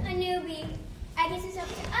great, a newbie. I guess it's up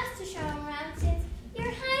to us to show him around since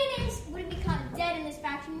Your Highness wouldn't be caught dead in this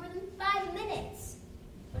factory more than 5 minutes.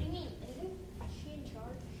 What do you mean? Isn't she in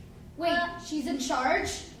charge? Wait, she's in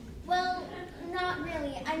charge? Well, not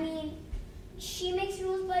really. I mean, she makes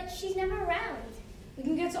rules, but she's never around. We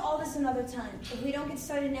can get to all this another time. If we don't get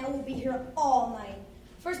started now, we'll be here all night.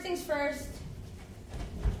 First things first,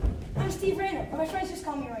 I'm Steve Rayner, but my friends just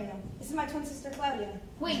call me Rayner. This is my twin sister, Claudia.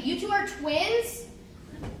 Wait, you two are twins?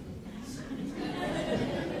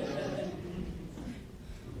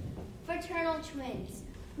 Fraternal twins.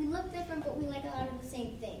 We look different, but we like a lot of the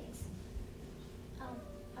same things.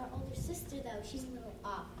 Our older sister, though, she's a little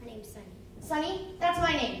off. Her name's Sunny. Sunny? That's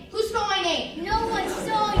my name. Who stole my name? No one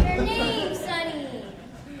stole your name, Sunny.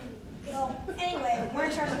 Well, anyway, we're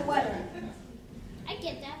in charge of the weather. I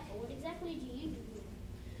get that, but what exactly do you do?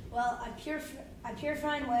 Well, I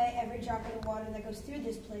purify and weigh every droplet of water that goes through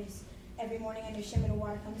this place. Every morning, a new shipment of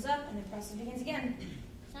water comes up, and the process begins again.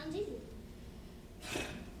 Sounds easy.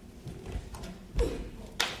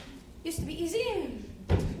 Used to be easy.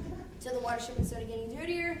 So the water shipment started getting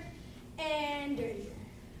dirtier and dirtier.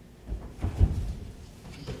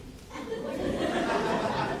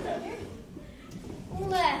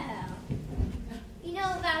 Well, you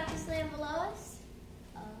know about this land below us?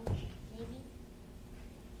 Maybe.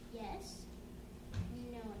 Yes.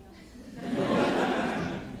 No.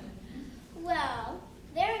 Well,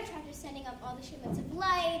 they're in charge of sending up all the shipments of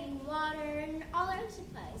light and water and all our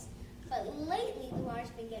supplies. But lately, the water's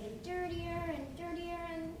been getting dirtier and dirtier,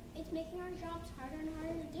 and it's making our jobs harder and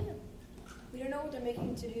harder to do. We don't know what they're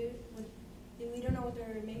making to do. We don't know what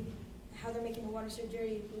they're making, how they're making the water so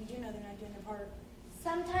dirty. But we do know they're not doing their part.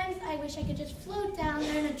 Sometimes I wish I could just float down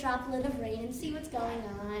there in a droplet of rain and see what's going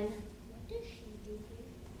on. What does she do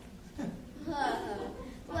here?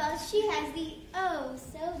 Well, she has the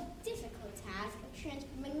so difficult task of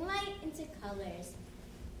transforming light into colors.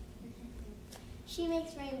 She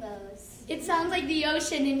makes rainbows. It sounds like the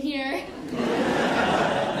ocean in here.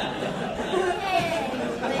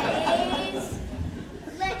 Anyways,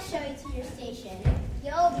 let's show you to your station.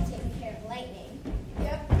 You'll be taking care of lightning.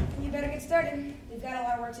 Yep, you better get started. We've got a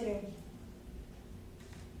lot of work to do.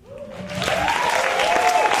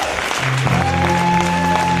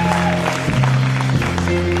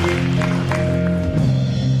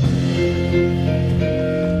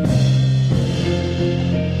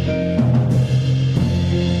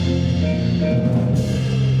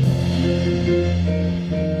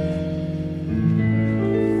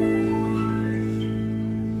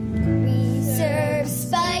 We serve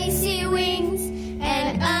spicy wings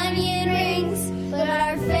and onion rings, but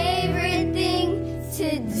our favorite thing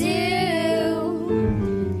to do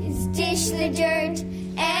is dish the dirt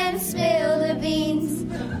and spill the beans.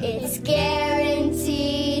 It's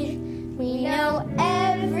guaranteed. We know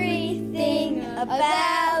everything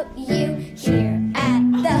about you here at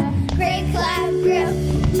the Great Cloud Grill.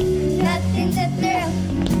 Nothing's a thrill.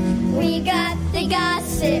 We got the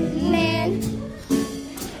gossip man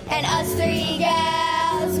and us three gals.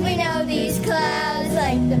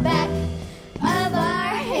 back of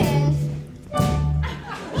our hands.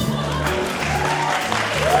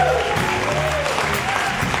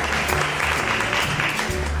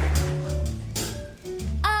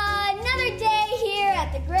 Another day here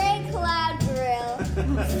at the Gray Cloud Grill.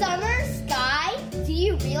 Summer, sky, do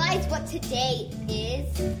you realize what today is?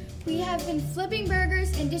 We have been flipping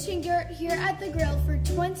burgers and dishing dirt here at the grill for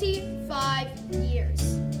 25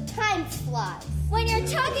 years. Time flies. When you're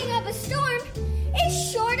talking up a storm, it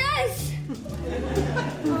sure does.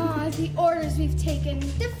 The orders we've taken.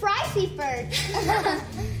 The fry seaford.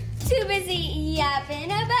 Too busy yapping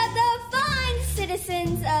about the fine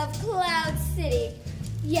citizens of Cloud City.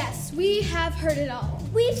 Yes, we have heard it all.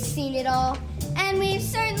 We've seen it all, and we've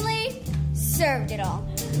certainly served it all.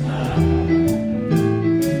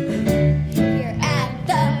 Here at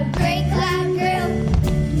the Great Cloud Grill,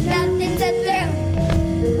 nothing's a thrill.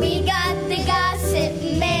 We got the gossip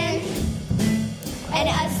man, and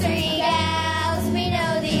us three gals, we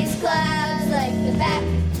know these clouds like the back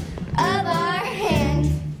of our hand.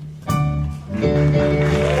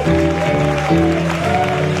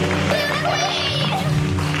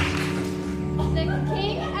 The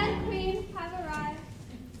king and queen have arrived.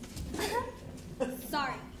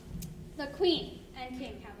 Sorry, the queen and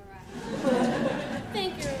king have arrived.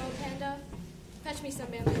 Thank you, little panda. Fetch me some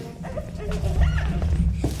bamboo.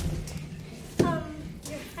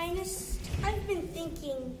 Your Highness, I've been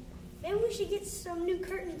thinking maybe we should get some new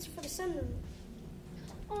curtains for the sunroom.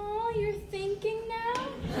 Oh, you're thinking now?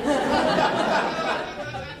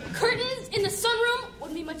 Curtains in the sunroom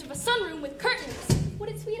wouldn't be much of a sunroom with curtains. Would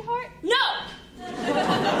it, sweetheart? No!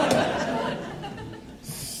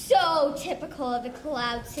 So typical of the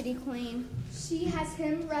Cloud City Queen. She has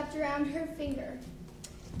him wrapped around her finger.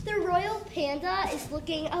 The royal panda is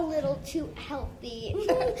looking a little too healthy.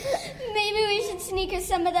 Maybe we should sneak her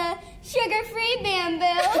some of the sugar-free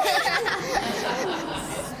bamboo.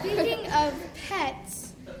 Speaking of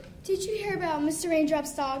pets, did you hear about Mr.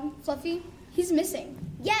 Raindrop's dog, Fluffy? He's missing.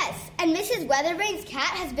 Yes, and Mrs. Weathervane's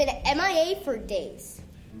cat has been MIA for days.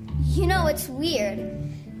 You know, it's weird.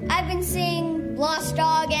 I've been seeing lost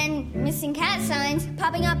dog and missing cat signs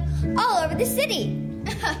popping up all over the city.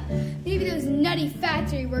 Maybe those nutty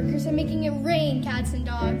factory workers are making it rain cats and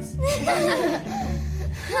dogs.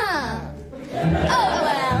 Huh. Oh,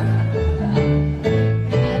 well.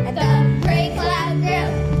 At the Great Cloud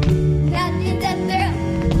Grill, nothing's a thrill.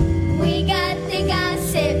 We got the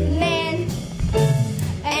gossip man,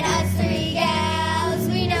 and us three gals,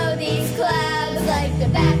 we know these clouds like the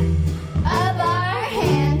back of our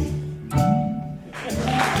hand.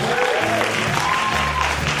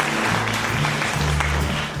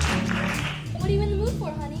 What are you in the mood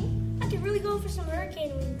for, honey? I could really go for some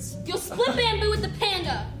hurricane wings. You'll split bamboo with the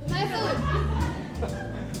panda. My food.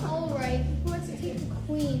 All right, who wants to take the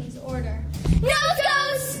queen's order? Nose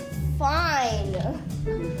goes! Fine.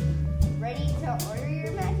 Ready to order,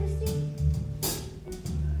 Your Majesty?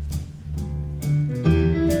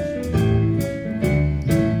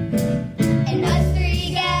 And us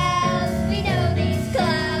three gals, we know these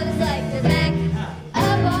clouds like the back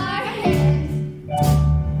of our hands.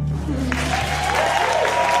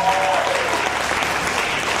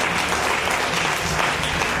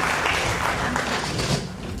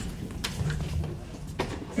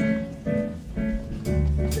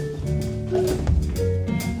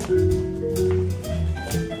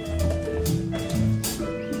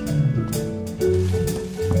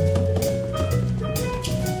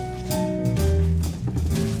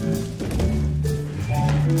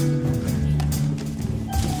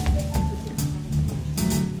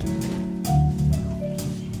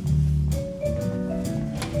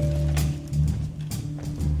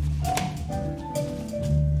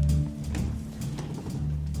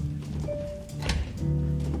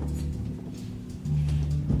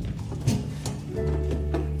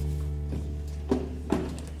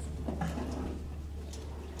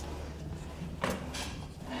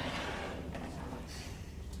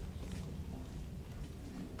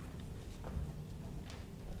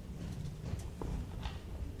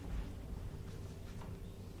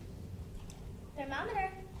 Thermometer.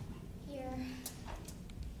 Here.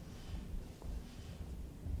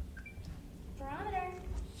 Barometer.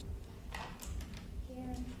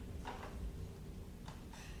 Here.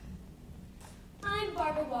 I'm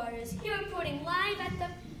Barbara Waters, here reporting live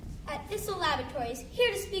at Thistle Laboratories,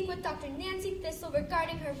 here to speak with Dr. Nancy Thistle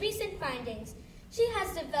regarding her recent findings. She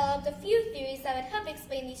has developed a few theories that would help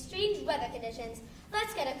explain these strange weather conditions.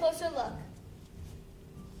 Let's get a closer look.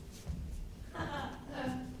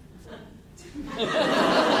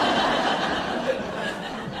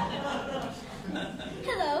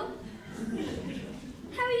 Hello.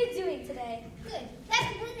 How are Okay, good. That's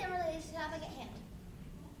completely unrelated to the topic at hand.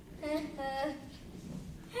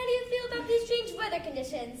 How do you feel about these strange weather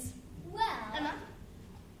conditions?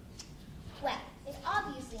 Well, it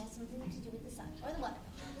obviously has something to do with the sun or the water.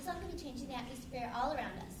 The sun could be changing the atmosphere all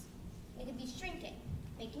around us. It could be shrinking,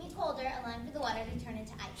 making it colder, allowing for the water to turn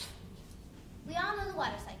into ice. We all know the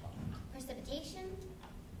water cycle. Precipitation,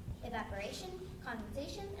 evaporation,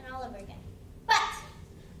 condensation, and all over again. But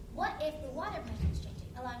what if the water pressure is changing,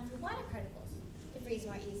 allowing for water particles to freeze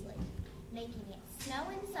more easily, making it snow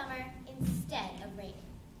in summer instead of rain?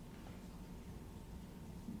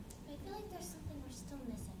 I feel like there's something we're still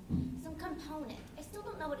missing. Some component. I still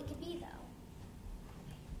don't know what it could be, though.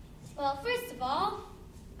 Well, first of all,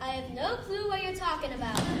 I have no clue what you're talking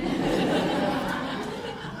about.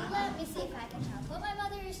 Let me see if I can help. What my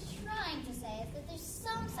mother is trying to say is that there's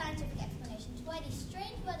some scientific explanation to why these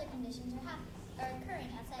strange weather conditions are occurring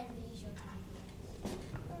outside of the usual time.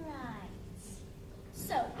 Right.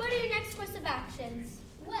 So, what are your next course of actions?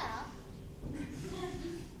 Well,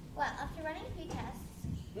 after running a few tests,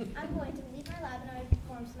 I'm going to leave my lab in order to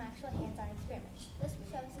perform some actual hands-on experiments. This will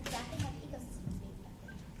show us exactly how the ecosystem is being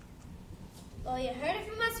affected. Well, you heard it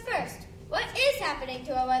from us first. What is happening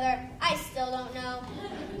to our weather? I still don't know.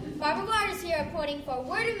 Barbara Waters here reporting for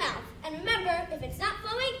word of mouth. And remember, if it's not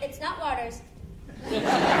flowing, it's not Waters.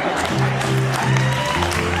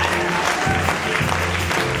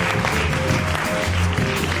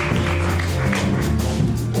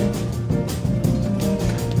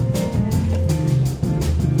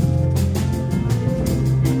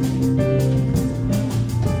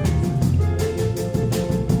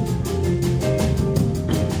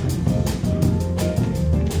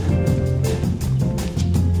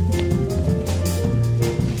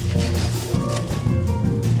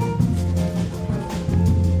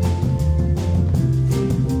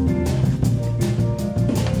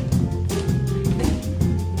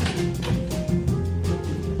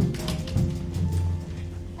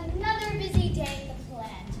 Another busy day at the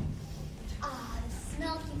plant. Ah, the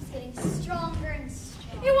smell keeps getting stronger and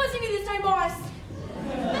stronger. It wasn't me this time, boss.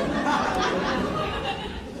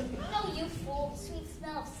 No, you fool. The sweet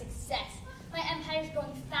smell of success. My empire's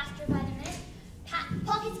growing faster by the minute.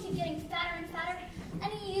 Pockets keep getting fatter and fatter.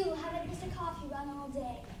 And you haven't missed a coffee run all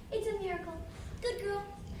day. It's a miracle. Good girl.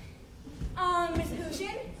 Miss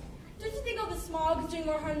Hushin, don't you think all the smog is doing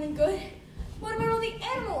more harm than good? What about all the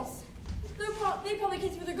animals? They probably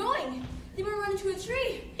can't see where they're going. They might run into a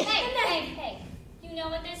tree. Hey. You know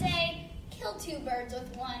what they say? Kill two birds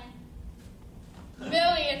with $1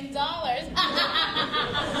 million. Pilot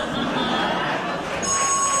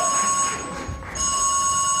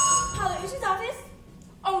Hushin's office?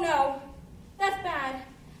 Oh no. That's bad.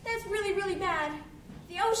 That's really, really bad.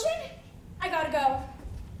 The ocean? I gotta go.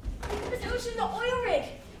 Miss Ocean, the oil rig.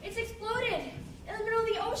 It's exploded. In the middle of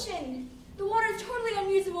the ocean. The water is totally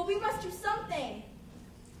unusable. We must do something.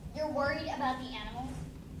 You're worried about the animals,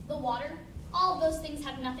 the water? All of those things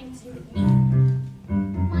have nothing to do with me.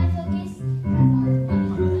 My focus is on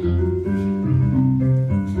money.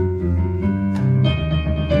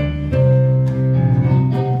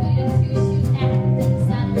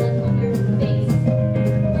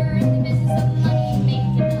 We're in the business of money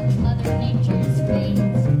making up Mother Nature's fate.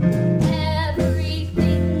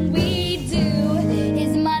 Everything we do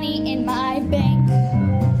is money in my bank.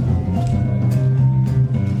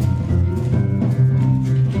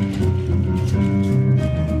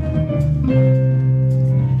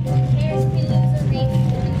 Cares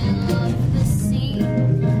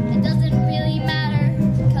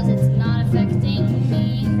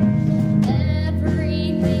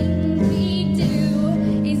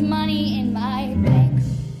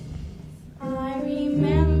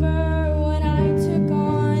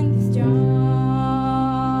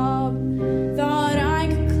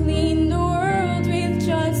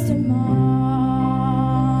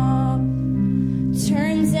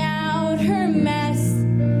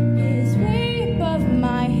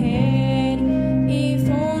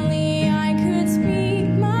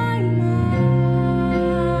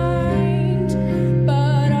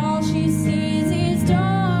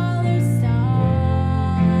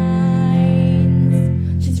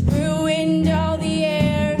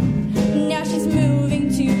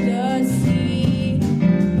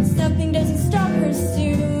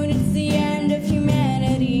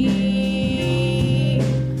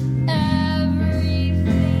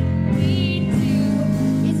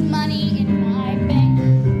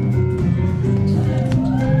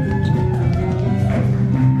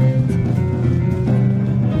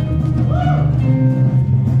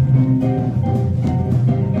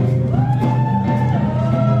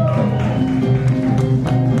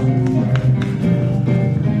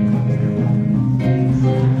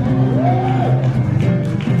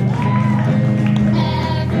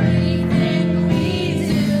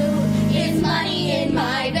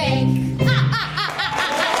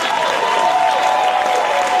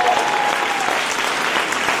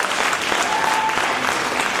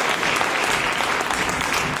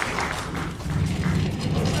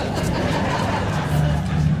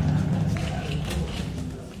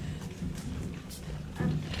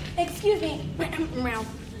Excuse me.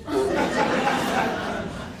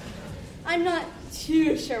 I'm not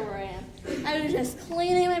too sure where I am. I was just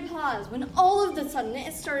cleaning my paws when all of a sudden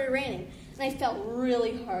it started raining, and I felt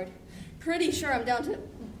really hard. Pretty sure I'm down to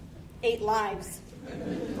 8 lives.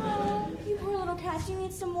 Oh, you poor little cat. Do you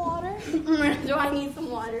need some water? Do I need some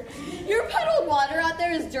water? Your puddled water out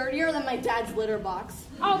there is dirtier than my dad's litter box.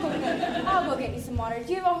 I'll go get you some water.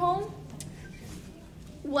 Do you have a home?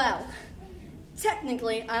 Well,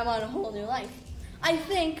 technically, I'm on a whole new life. I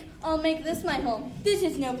think I'll make this my home. This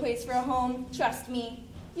is no place for a home. Trust me.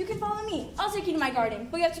 You can follow me. I'll take you to my garden,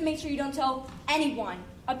 but you have to make sure you don't tell anyone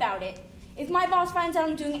about it. If my boss finds out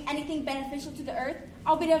I'm doing anything beneficial to the earth,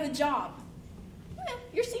 I'll be out of a job. Well,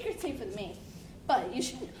 your secret's safe with me. But you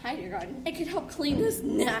shouldn't hide your garden. It could help clean this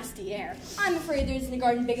nasty air. I'm afraid there isn't a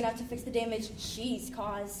garden big enough to fix the damage she's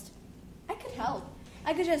caused. I could help.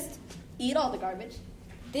 I could just eat all the garbage.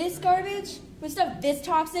 This garbage? With stuff this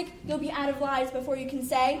toxic, you'll be out of lives before you can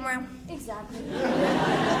say. Exactly.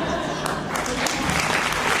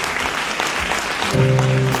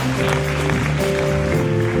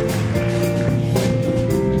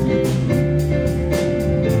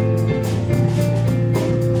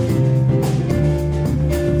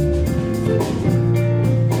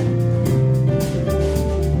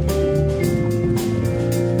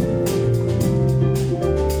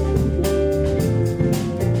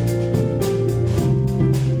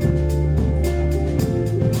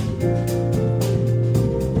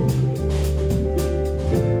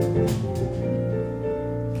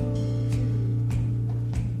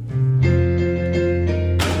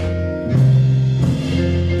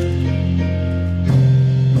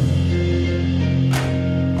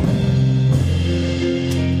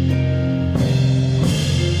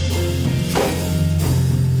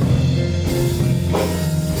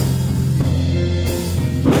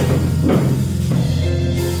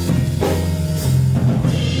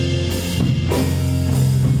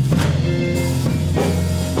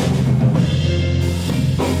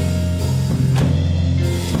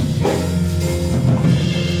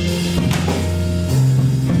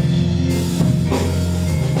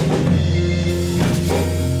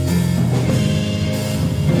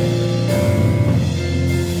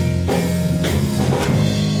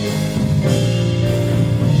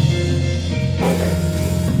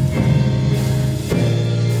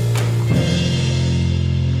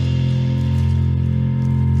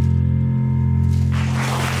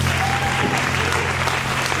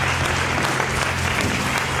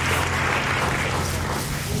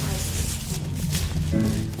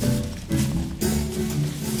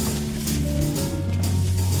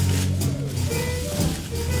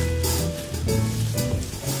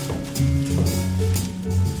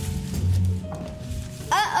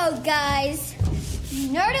 Guys,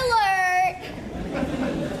 nerd alert!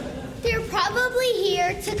 They're probably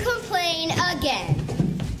here to complain again.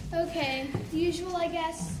 Okay, the usual, I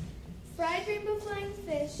guess. Fried rainbow flying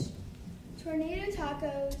fish, tornado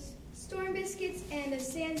tacos, storm biscuits, and a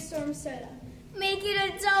sandstorm soda. Make it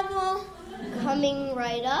a double. Coming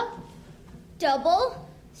right up. Double.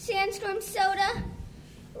 Sandstorm soda.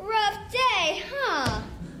 Rough day, huh?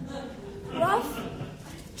 Rough?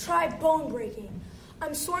 Try bone breaking.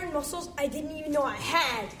 I'm sore in muscles I didn't even know I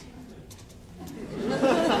had.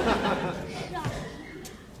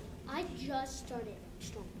 I just started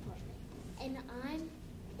strong department, and I'm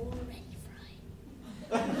already fried.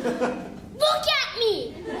 Look at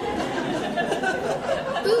me!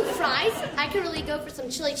 Ooh, fries? I could really go for some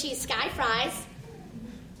chili cheese sky fries.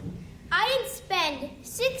 I didn't spend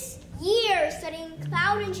 6 years studying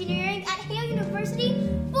cloud engineering at Hale University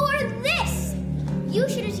for this! You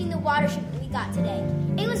should have seen the water shipment we got today.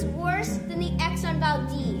 It was worse than the Exxon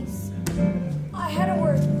Valdez. I had to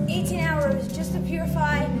work 18 hours just to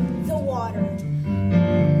purify the water.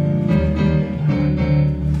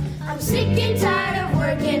 I'm sick and tired of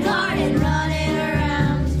working hard and running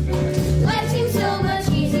around. Life seems so much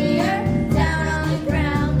easier down on the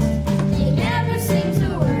ground. You never seem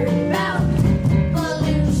to worry about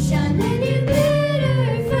pollution, and you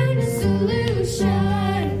better find a solution.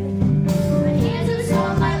 My hands are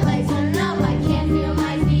sore, my legs are numb, I can't feel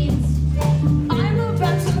my feet. I moved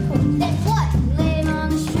up to the court, then what? Live on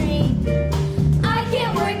the street. I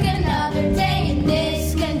can't work another day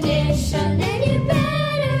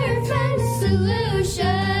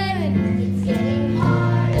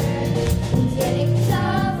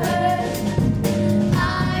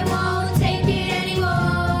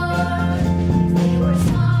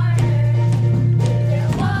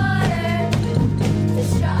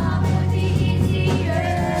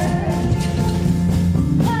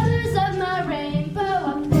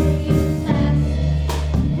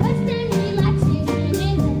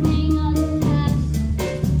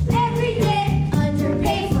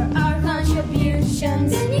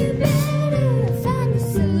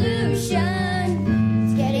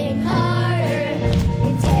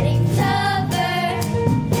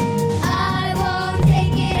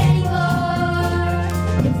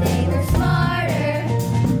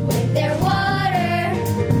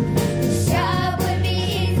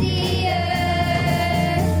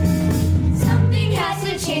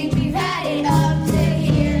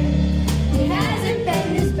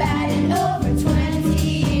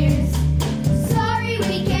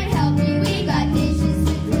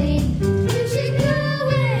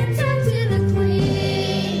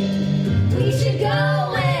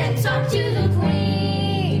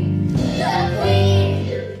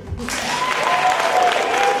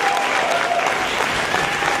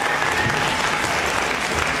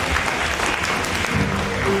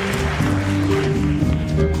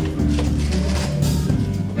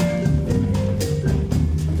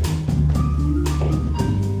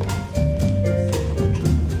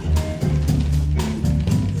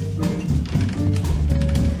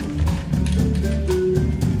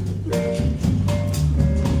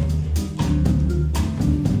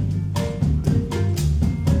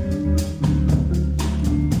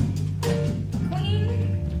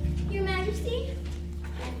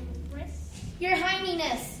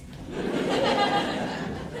horniness.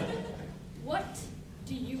 What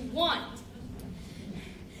do you want?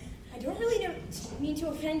 I don't really mean to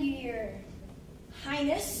offend you, Your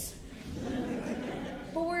Highness.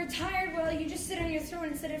 But we're tired while you just sit on your throne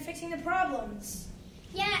instead of fixing the problems.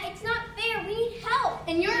 Yeah, it's not fair. We need help.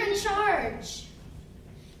 And you're in charge.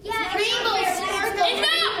 Yeah, Rainbow sparkle.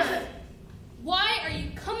 Enough! Why are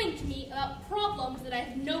you coming to me about problems that I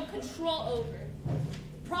have no control over?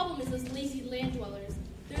 The problem is those lazy land dwellers.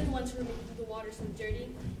 They're the ones who are making the water so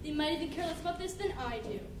dirty. They might even care less about this than I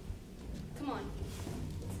do. Come on.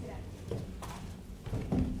 Let's get out.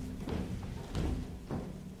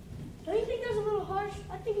 Don't you think that was a little harsh?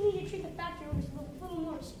 I think we need to treat the factory owners with a little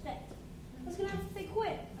more respect. What's going to happen if they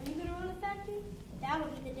quit? Are you going to run the factory? That'll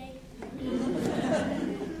be the day.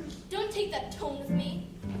 Don't take that tone with me.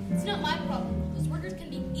 It's not my problem. Those workers can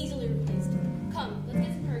be easily replaced. Come, let's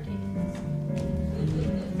get some hurricanes.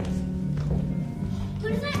 Who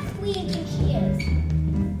does that queen think she is?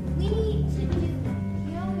 We need to do, you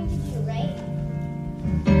know what we need to do, right?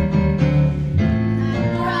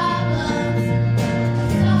 Problems,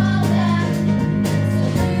 solve them.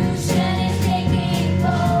 Solution is taking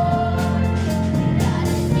hold.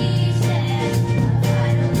 Gotta teach them a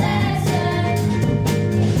final lesson.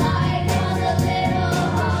 Life was a little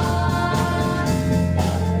hard.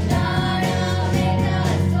 Gonna make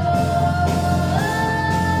us soar.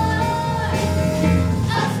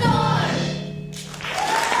 A storm.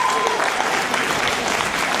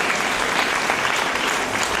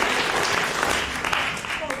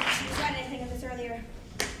 Oh, she was right anything of this earlier.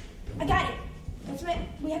 I got it.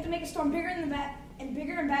 We have to make a storm bigger than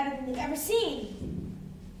bigger and badder than they've ever seen.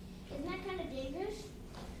 Isn't that kind of dangerous?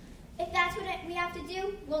 If that's what we have to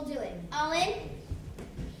do, we'll do it. All in?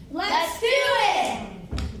 Let's do it!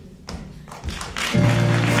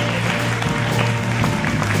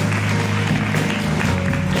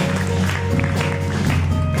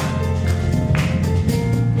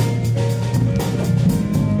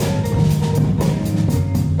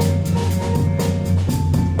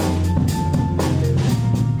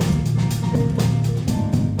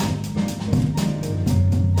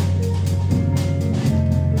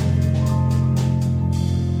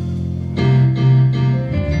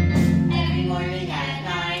 Every morning at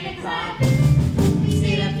 9 o'clock, we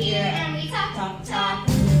sit up here and we talk.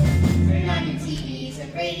 Turn on your TVs and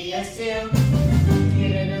radios too.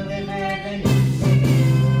 Here to deliver the news to you.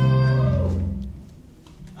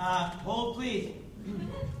 Hold please.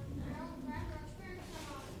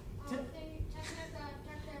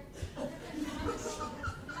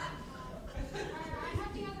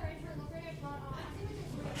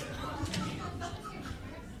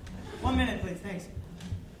 One minute, please. Thanks.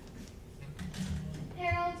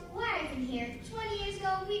 Harold, why are you here? 20 years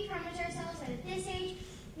ago, we promised ourselves that at this age,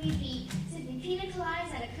 we'd be sipping pina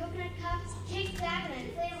coladas out of coconut cups, kicked back on an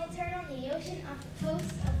inflatable turtle in the ocean off the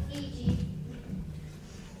coast of Fiji.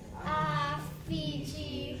 Ah,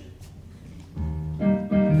 Fiji.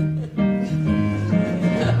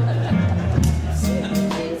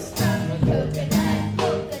 Juice from the coconut,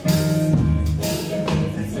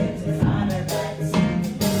 on our butts.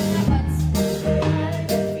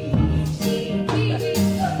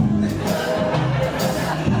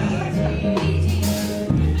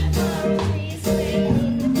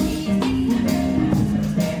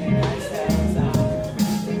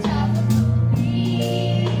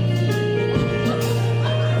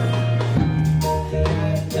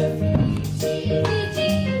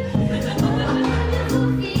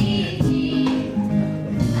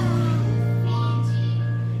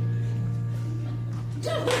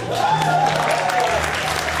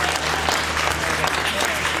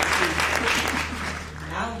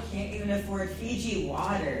 Now we can't even afford Fiji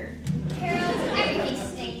water. Harold, everything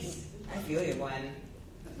stinks. I feel you, Gwen.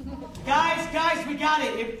 Guys, we got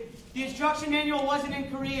it. If the instruction manual wasn't in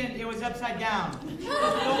Korean, it was upside down.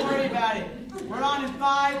 Don't worry about it. We're on in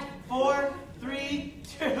 5, 4, 3,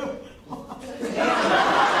 2, 1.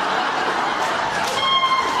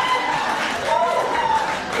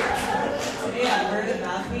 Today on Word of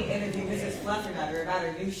Mouth, we interview Mrs. Fluffernutter about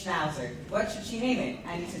her new schnauzer. What should she name it?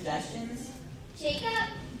 Any suggestions? Jacob,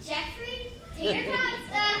 Jeffrey, Tater Tots,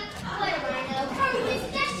 what do I know? Probably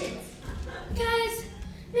suggestions. Guys,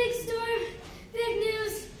 big storm, big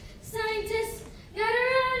news, scientists, gotta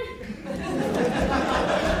run.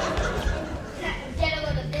 Get a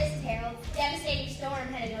load of this, Harold. Devastating storm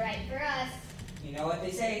headed right for us. You know what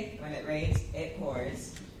they say, when it rains, it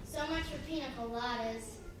pours. So much for pina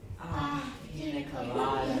coladas. Pina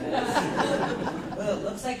coladas. Well, it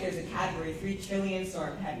looks like there's a Category 3 trillion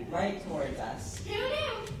storm headed right towards us. Who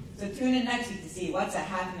knew? So tune in next week to see what's a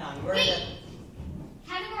happening on Word Wait. of...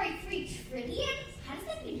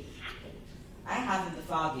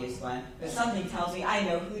 foggiest one, but something tells me I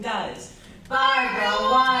know who does. Barbara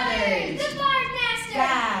Waters! The Barb Master!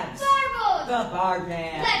 Babs! Barbles! The Barb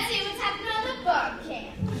Man! Let's see what's happening on the Barb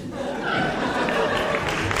Camp.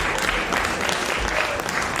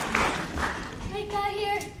 I got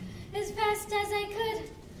here as fast as I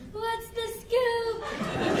could. What's the scoop?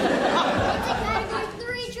 It's a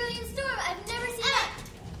Category 3 trillion storm. I've never seen that.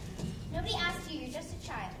 Nobody asked you. You're just a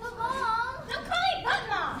child. But Mom! Don't call me butt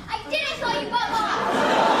mom. I didn't call you But Mom!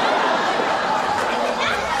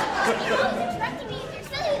 You're always interrupting me with your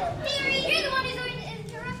silly little theory. You're the one who's always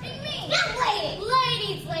interrupting me. Young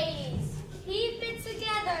lady! Ladies. Keep it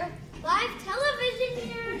together. Live television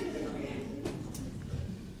here.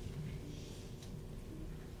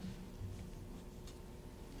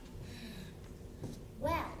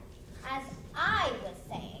 Well, as I was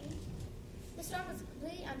saying, the storm was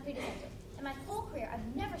completely unpredictable. In my whole career,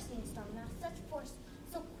 I've never seen a storm with such force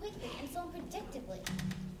so quickly and so unpredictably.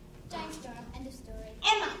 Giant storm. End of story.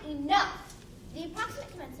 Emma, enough! The approximate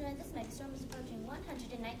commencement of this megastorm is approaching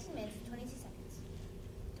 119 minutes and 22 seconds.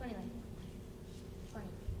 20 minutes. 20.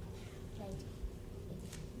 19.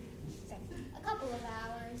 A couple of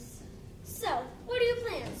hours. So, what are your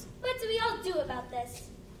plans? What do we all do about this?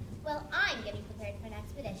 Well, I'm getting prepared for an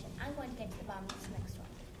expedition. I'm going to get to the bottom of this next storm.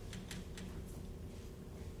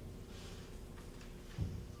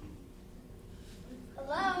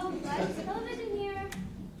 Hello? Live television here.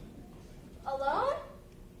 Alone?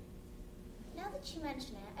 Now that you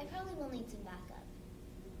mention it, I probably will need some backup.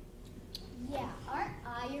 Yeah, aren't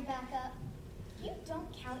I your backup? You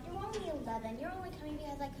don't count. You're only 11. You're only coming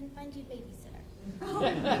because I couldn't find you a babysitter. Now,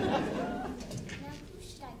 who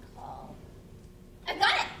should I call? I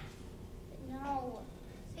got it! But no.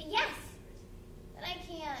 But yes. But I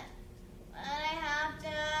can't. But I have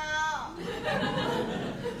to.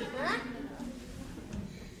 Huh?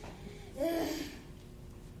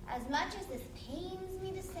 As much as this pains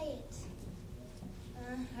me to say it,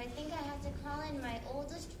 I think I have to call in my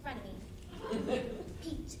oldest frenemy,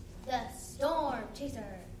 Pete, the Storm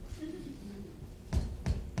Chaser.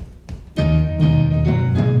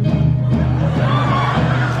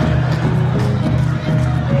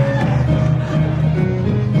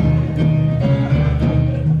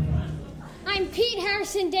 I'm Pete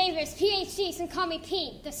Harrison Davis, PhD, and call me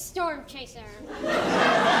Pete, the Storm Chaser.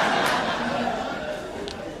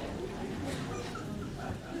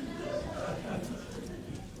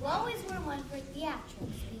 You always were one for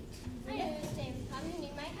theatrics, Pete. I understand. You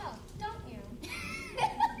need my help, don't you?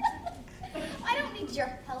 I don't need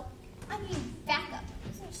your help. I need backup.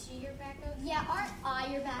 Isn't she your backup? Yeah, aren't I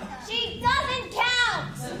your backup? She doesn't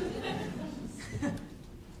count!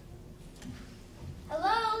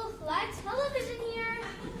 Hello? Live television here.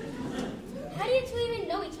 How do you two even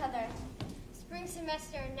know each other? Spring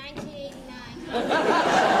semester 1989.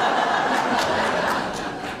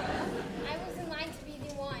 I was in line to be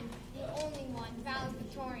the only one,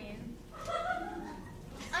 valedictorian.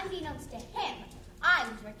 Unbeknownst to him, I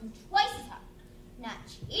was working twice as hard. Not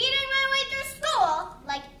cheating my way through school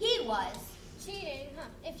like he was. Cheating, huh?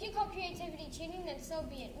 If you call creativity cheating, then so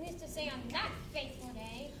be it. Needless to say, on that fateful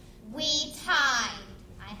day, We timed.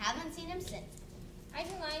 I haven't seen him since. I'd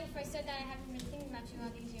be lying if I said that I haven't been thinking about you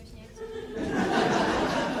all these years, Nancy.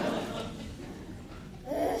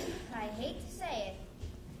 I hate to say it,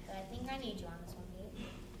 but I think I need you on this one, Pete.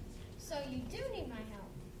 So you do need my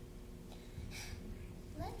help.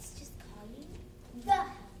 Let's just call you the help.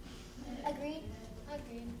 Agreed?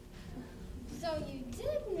 Agreed. So you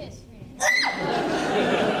did miss me.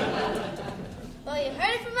 Well, you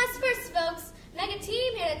heard it from us first, folks. Mega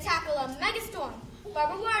team here to tackle a mega storm.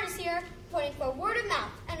 Barbara Waters here, pointing for word of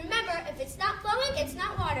mouth. And remember, if it's not flowing, it's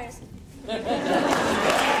not Waters. Here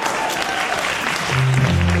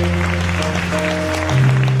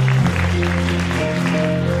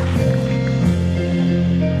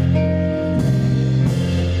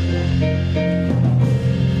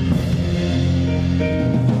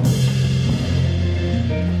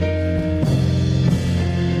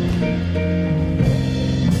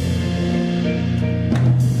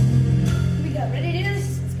we go. Ready to do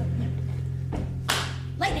this? Let's go.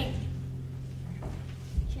 Lightning.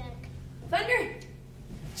 Check. Thunder.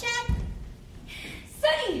 Check.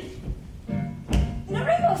 Sunny. No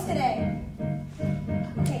rainbows today.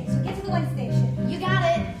 Okay, so get to the one station. You got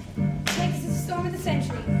it. Okay, this is the storm of the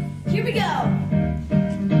century. Here we go.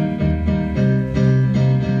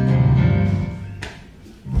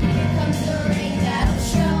 Here comes the rain that'll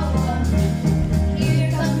show 'em. Here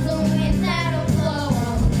comes the wind that'll blow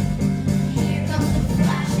 'em. Here comes the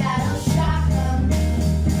flash that'll shock 'em.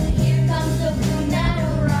 Here comes the boom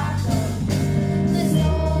that'll rock 'em.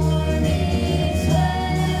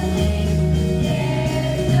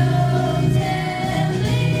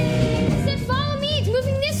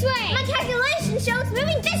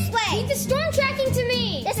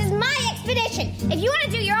 competition. If you want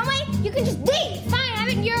to do your own way, you can just leave. Fine, have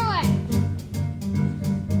it your way.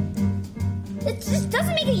 This just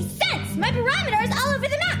doesn't make any sense. My barometer is all over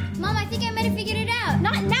the map. Mom, I think I might have figured it out.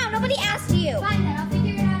 Not now. Nobody asked you. Fine, then. I'll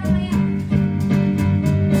figure it out on my own.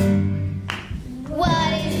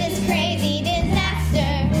 What is this crazy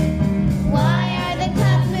disaster? Why are the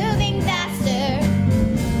clouds moving faster?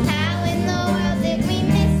 How in the world did we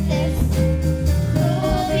miss this? Who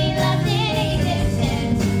will be left in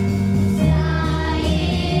existence? Sky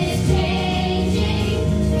is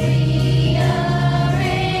changing, rearranging.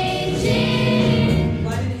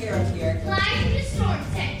 London Herald here. Flying to the storm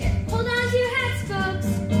sector. Hold on to your hats, folks.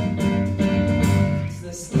 It's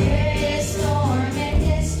the scariest storm in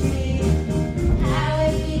history. How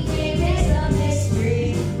if we can miss a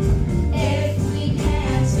mystery? If we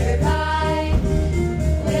can survive,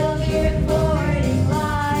 we'll be reporting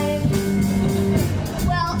live.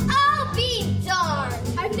 Well, I'll be darned.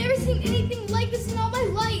 I've never seen anything like this in all my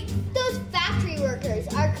life. Those factory workers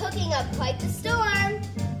are cooking up quite the storm.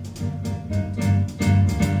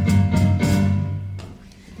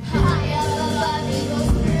 High up above,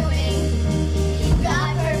 eagles brewing. You've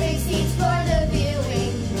got perfect seats for the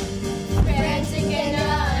viewing. Frantic and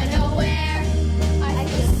unaware, I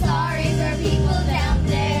feel sorry for people down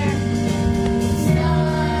there.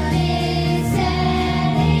 Sun is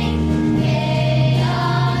setting,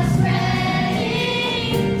 chaos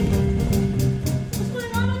spreading. What's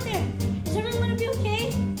going on out there? Is everyone gonna be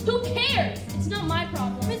okay? Who cares? It's not my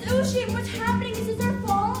problem. Miss Ocean, what's happening? Is this our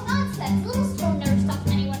fault? Nonsense. Little storm never stops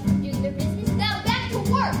anyone from doing their business. Now back to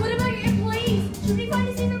work. What about your employees? Should we find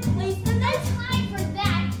a safer place than No this? time for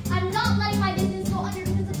that. I'm not letting my business go under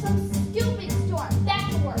because of some stupid storm. Back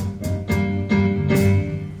to work.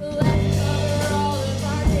 Let's cover all of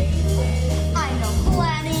our bases. I know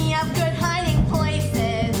plenty of good hiding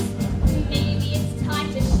places. Maybe it's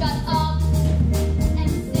time to shut up and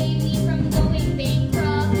save me from going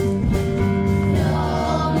bankrupt.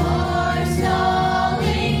 No more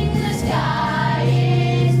stalling. The sky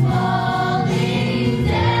is falling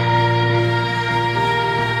down.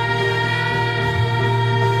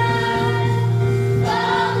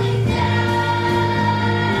 Falling down.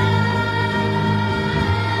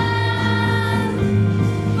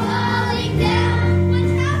 Falling down.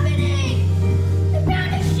 What's happening? The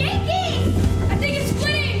ground is shaking. I think it's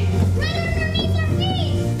splitting. Right underneath our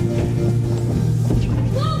feet.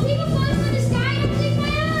 Whoa, people falling from the sky. I don't believe my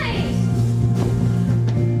eyes.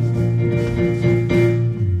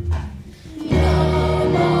 No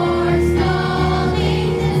more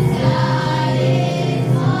stalling. The sky is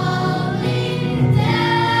falling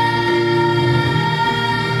down.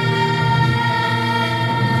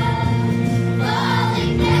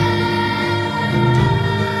 Falling down.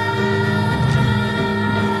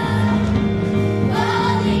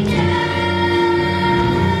 Falling down.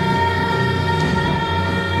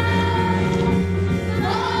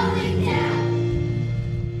 Falling down.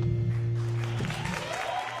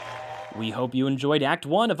 We hope you enjoyed Act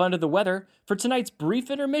 1 of Under the Weather. For tonight's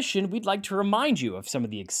brief intermission, we'd like to remind you of some of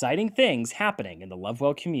the exciting things happening in the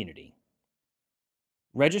Lovewell community.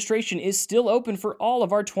 Registration is still open for all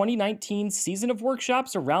of our 2019 season of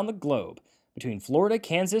workshops around the globe. Between Florida,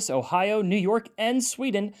 Kansas, Ohio, New York, and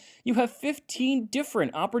Sweden, you have 15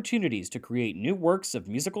 different opportunities to create new works of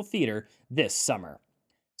musical theater this summer.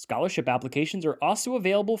 Scholarship applications are also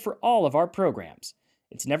available for all of our programs.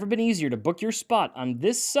 It's never been easier to book your spot on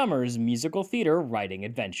this summer's musical theater writing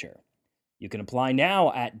adventure. You can apply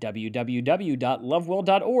now at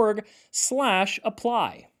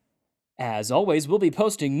www.lovewell.org/apply. As always, we'll be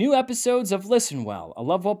posting new episodes of Listen Well, a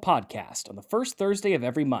Lovewell podcast, on the first Thursday of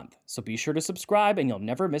every month, so be sure to subscribe and you'll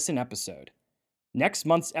never miss an episode. Next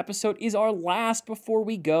month's episode is our last before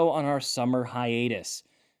we go on our summer hiatus.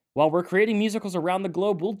 While we're creating musicals around the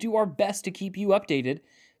globe, we'll do our best to keep you updated,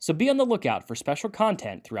 so be on the lookout for special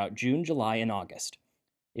content throughout June, July, and August.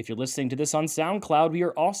 If you're listening to this on SoundCloud, we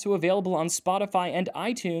are also available on Spotify and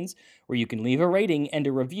iTunes, where you can leave a rating and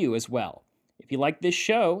a review as well. If you like this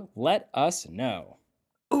show, let us know.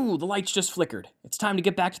 Ooh, the lights just flickered. It's time to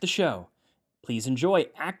get back to the show. Please enjoy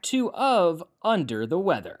Act 2 of Under the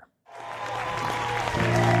Weather.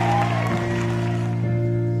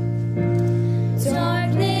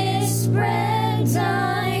 Darkness spreads,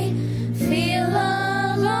 I feel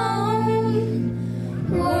alone.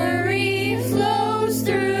 Worry flows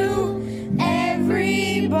through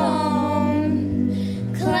every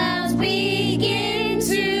bone. Clouds begin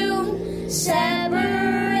to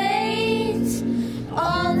separate.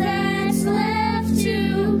 All that's left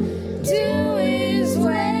to do is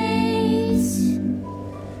wait.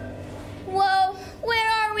 Whoa, where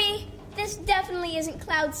are we? This definitely isn't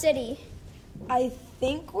Cloud City. I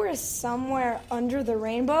think we're somewhere under the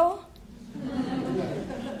rainbow.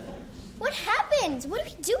 What happened? What are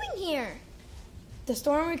we doing here? The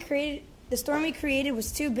storm we created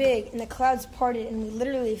was too big, and the clouds parted, and we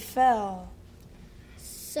literally fell.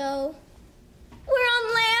 So, we're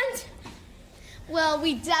on land? Well,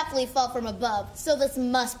 we definitely fell from above, so this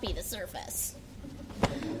must be the surface.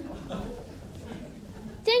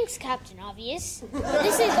 Thanks, Captain Obvious.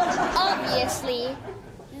 This is obviously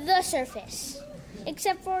the surface.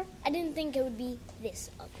 Except for, I didn't think it would be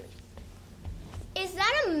this ugly. Is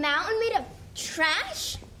that a mountain made of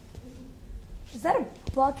trash? Is that a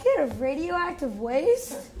bucket of radioactive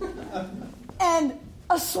waste? And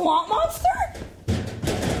a swamp monster?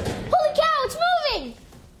 Holy cow, it's moving!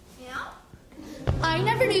 Yeah? I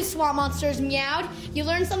never knew swamp monsters meowed. You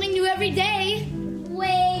learn something new every day.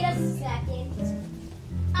 Wait a second.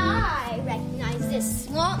 I recognize this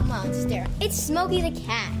swamp monster. It's Smokey the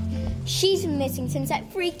cat. She's been missing since that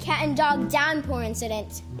freak cat and dog downpour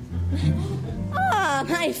incident. Ah,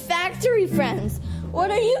 my factory friends. What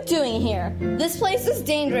are you doing here? This place is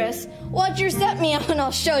dangerous. Watch your step, meow, and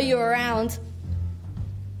I'll show you around.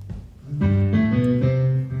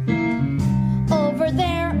 Over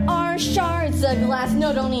there are shards of glass.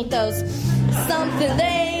 No, don't eat those. Something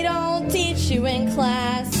they don't teach you in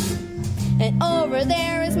class. And over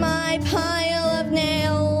there is my pile of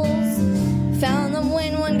nails. Found them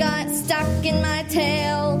when one got stuck in my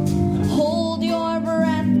tail. Hold your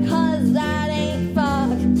breath, 'cause that ain't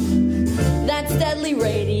fog. That's deadly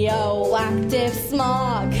radioactive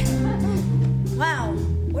smog. Wow,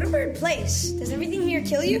 what a weird place. Does everything here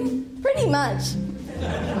kill you? Pretty much.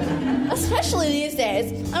 Especially these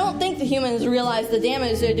days. I don't think the humans realize the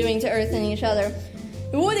damage they're doing to Earth and each other.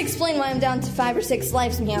 It would explain why I'm down to 5 or 6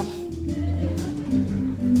 lives, meow.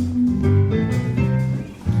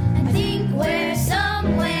 I think we're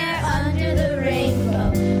somewhere under the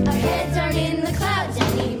rainbow. Our heads aren't in the clouds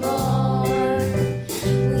anymore.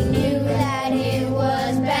 We knew that it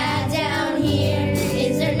was bad down here.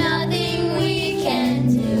 Is there nothing we can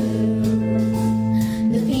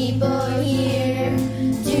do? The people here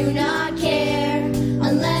do not care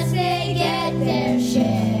unless they get their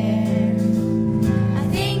share. I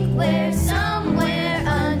think we're somewhere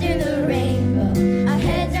under the rainbow. Our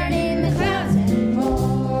heads aren't in the clouds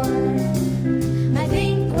anymore. I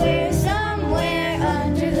think we're somewhere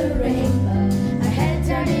under the rainbow. Our heads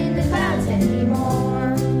aren't in the clouds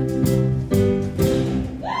anymore.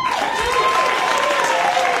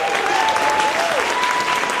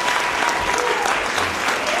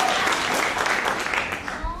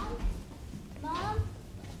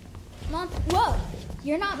 Mom? Whoa!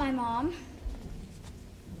 You're not my mom.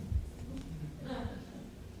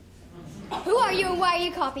 Who are you and why are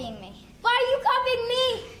you copying me? Why are you copying me?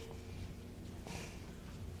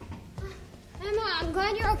 Emma, I'm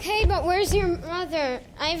glad you're okay, but where's your mother?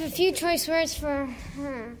 I have a few choice words for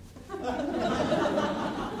her.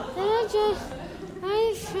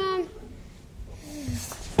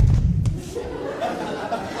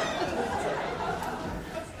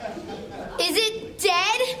 Is it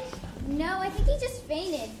dead? No, I think he just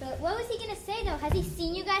fainted. But what was he going to say, though? Has he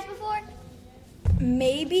seen you guys before?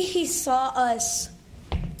 Maybe he saw us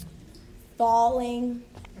falling.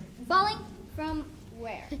 Falling? From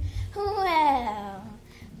where? Well,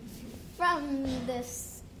 from the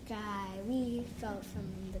sky. We fell from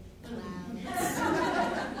the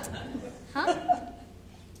clouds. Huh?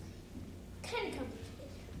 Kind of complicated.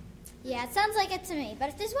 Yeah, it sounds like it to me. But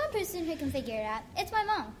if there's one person who can figure it out, it's my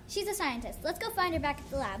mom. She's a scientist. Let's go find her back at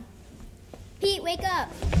the lab. Pete, wake up.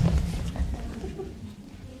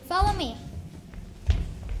 Follow me.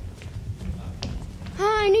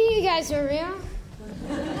 I knew you guys were real.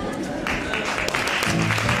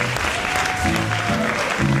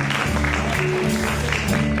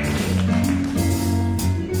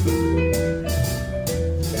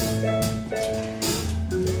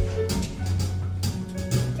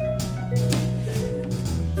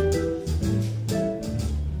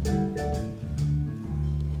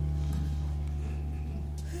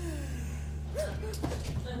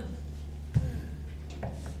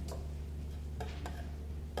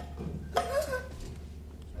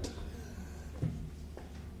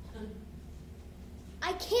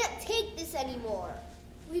 I can't take this anymore.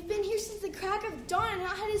 We've been here since the crack of dawn and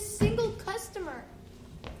not had a single customer.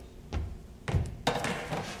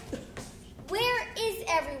 Where is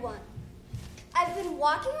everyone? I've been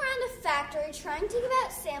walking around the factory trying to give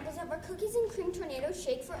out samples of our cookies and cream tornado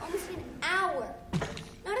shake for almost an hour.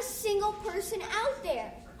 Not a single person out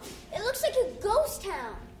there. It looks like a ghost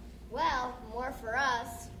town. Well, more for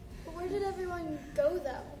us. But where did everyone go,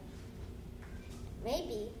 though?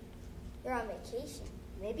 Maybe They're on vacation.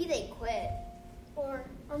 Maybe they quit. Or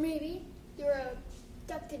maybe they were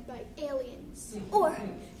abducted by aliens. Or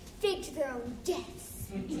faked their own deaths.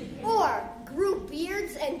 Or grew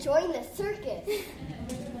beards and joined the circus.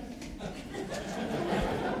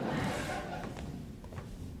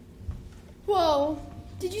 Whoa,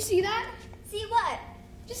 did you see that? See what?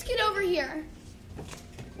 Just get over here.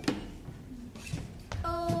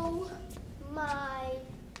 Oh my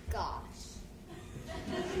gosh.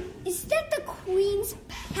 Is that the Queen's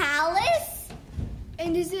palace?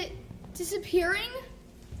 And is it disappearing?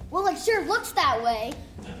 Well, it sure looks that way.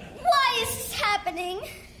 Why is this happening?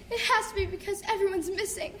 It has to be because everyone's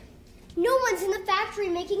missing. No one's in the factory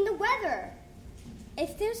making the weather.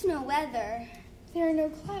 If there's no weather, there are no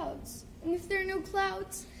clouds. And if there are no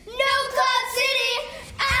clouds, no Cloud City!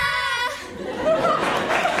 Ah!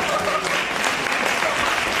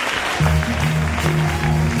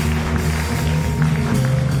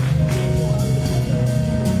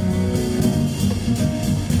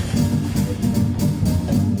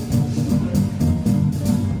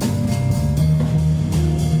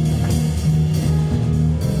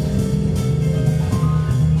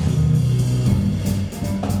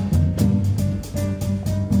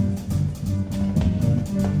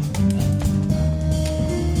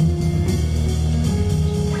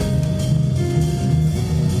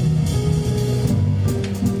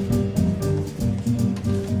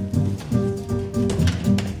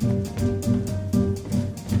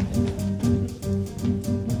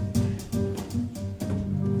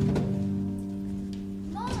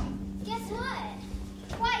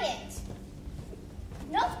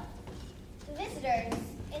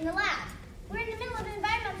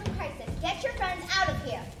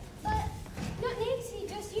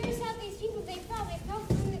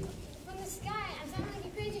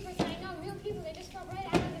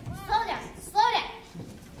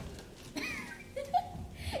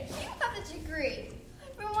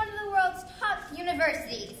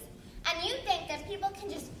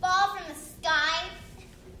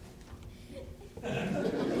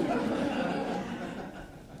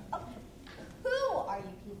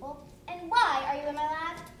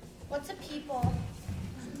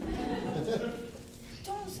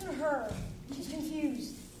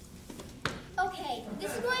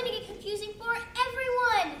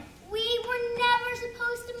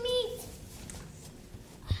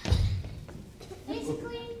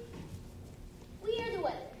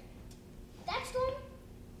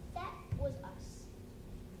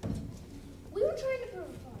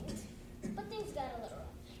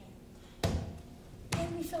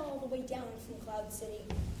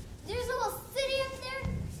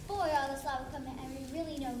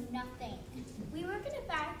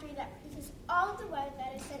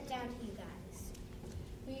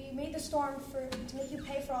 To make you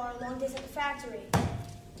pay for all our long days at the factory.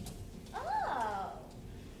 Oh,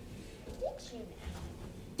 did you now?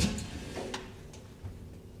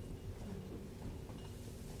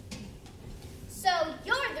 So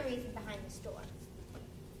you're the reason behind the storm.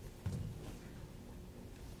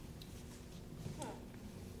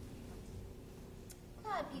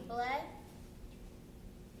 Cloud people, eh?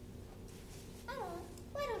 Oh,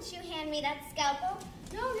 why don't you hand me that scalpel?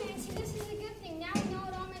 No, Nancy, this is a good thing. Now we know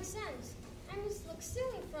it all makes sense. I must look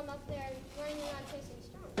silly from up there when you're not chasing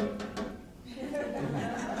storms.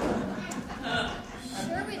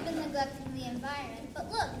 Sure, we've been neglecting the environment,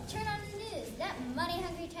 but look, turn on the news. That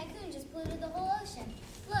money-hungry tycoon just polluted the whole ocean.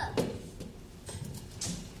 Look.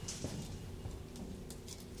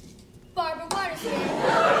 Barbara Waters here.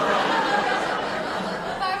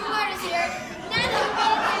 Barbara Waters here. Now that we're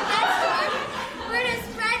being through that storm, we're to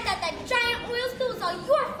spread that that giant oil spill was all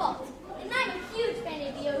your fault. And I'm a huge fan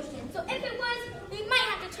of the ocean, so if it was, we might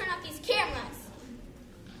have to turn off these cameras.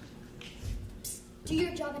 Psst, do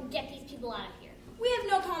your job and get these people out of here. We have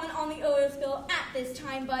no comment on the oil spill at this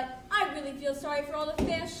time, but I really feel sorry for all the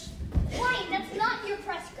fish. Why? That's not your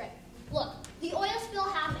press script. Look, the oil spill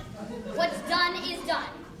happened. What's done is done.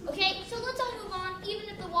 Okay? So let's all move on. Even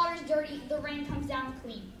if the water's dirty, the rain comes down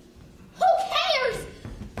clean. Who cares?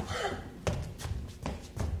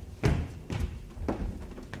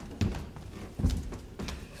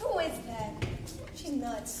 Who is that? She's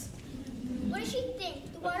nuts. What does she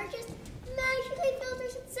think? The water just magically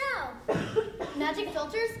filters itself. Magic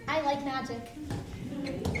filters? I like magic.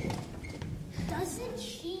 Doesn't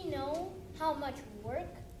she know how much work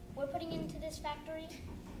we're putting into this factory?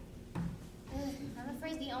 I'm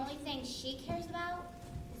afraid the only thing she cares about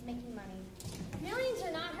is making money. Millions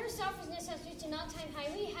or not, her selfishness has reached an all-time high.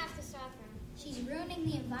 We have to stop her. She's ruining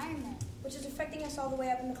the environment. Which is affecting us all the way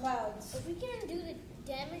up in the clouds. If we can undo the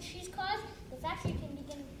damage she's caused, the factory can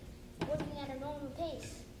begin work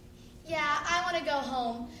Yeah, I want to go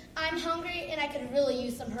home. I'm hungry and I could really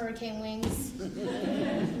use some hurricane wings.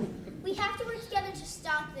 We have to work together to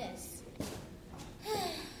stop this.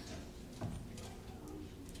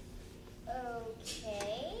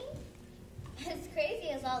 Okay. As crazy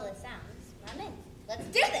as all this sounds, I'm in. Let's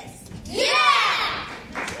do this! Yeah!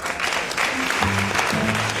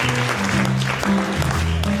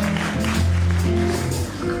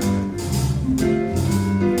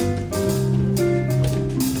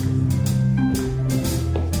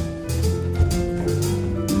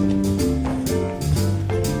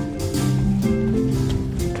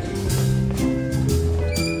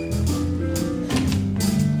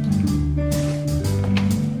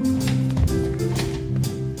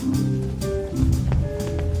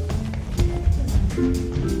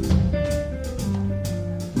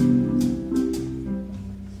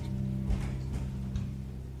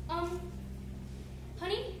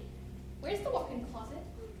 Honey, where's the walk-in closet?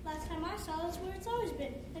 Last time I saw, that's where it's always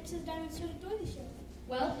been, next to the diamond suited doily shelf.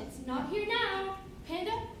 Well, it's not here now.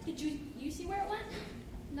 Panda, did you see where it went?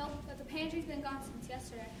 Nope, but the pantry's been gone since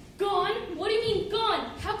yesterday. Gone? What do you mean gone?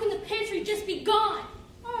 How can the pantry just be gone?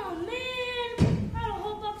 Oh, man! I had a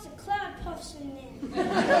whole box of Cloud Puffs in there.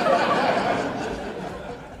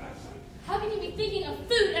 How can you be thinking of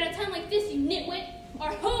food at a time like this, you nitwit?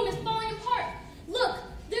 Our home is falling apart. Look,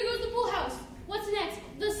 there goes the pool house. What's next?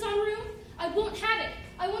 The sunroom? I won't have it.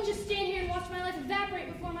 I won't just stand here and watch my life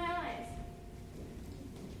evaporate before my eyes.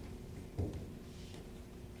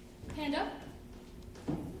 Panda?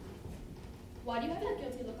 Why do you have that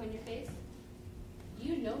guilty look on your face?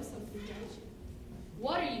 You know something, don't you?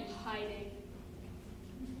 What are you hiding?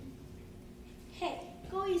 Hey,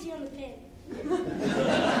 go easy on the pin.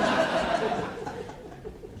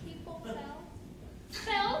 People fell.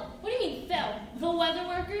 Fell? What do you mean fell? The weather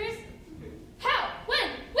workers? How? When?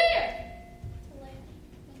 Where?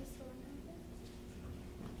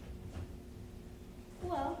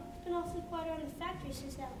 Well, it's been awfully quiet around the factory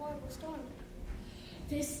since that horrible storm.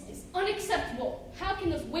 This is unacceptable. How can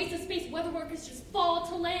those waste of space weather workers just fall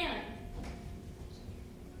to land?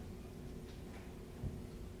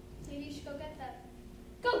 Maybe you should go get that.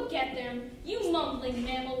 Go get them. You mumbling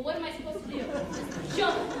mammal. What am I supposed to do? Just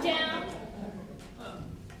jump down?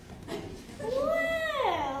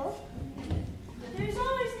 Well, there's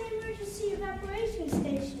always the emergency evaporation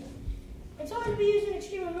station. It's only to be used in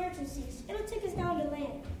extreme emergencies. It'll take us down to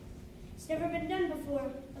land. It's never been done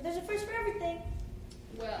before, but there's a first for everything.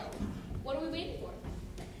 Well, what are we waiting for?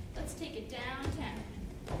 Let's take it downtown.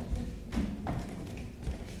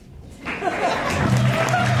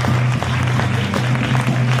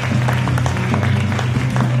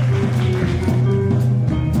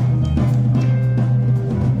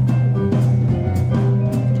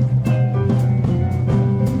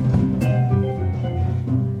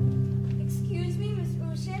 Excuse me, Miss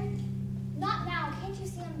Ocean? Not now. Can't you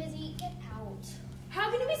see I'm busy? Get out. How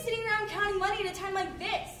can you be sitting around counting money at a time like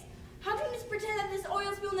this? How can you just pretend that this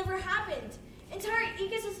oil spill never happened? Entire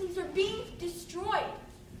ecosystems are being destroyed.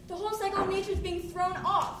 The whole cycle of nature is being thrown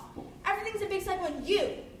off. Everything's a big cycle and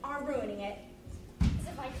you are ruining it. As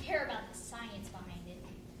if I care about the science behind it.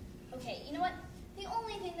 Okay, you know what? The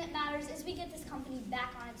only thing that matters is we get this company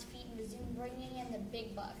back on its feet and resume bringing in the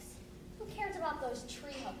big bucks. Who cares about those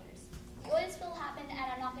tree huggers? The oil spill happened and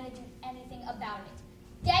I'm not going to do anything about it.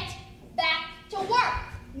 Get back to work!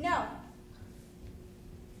 No.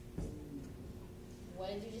 What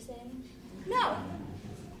did you just say to me? No.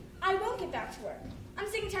 I won't get back to work. I'm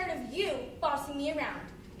sick and tired of you bossing me around.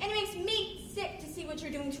 And it makes me sick to see what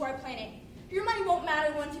you're doing to our planet. Your money won't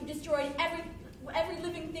matter once you've destroyed every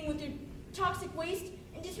living thing with your toxic waste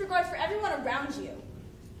and disregard for everyone around you.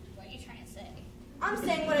 What are you trying to say? I'm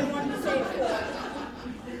saying what I've wanted to say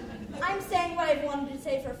for... I'm saying what I've wanted to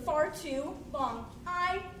say for far too long.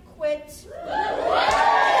 I quit.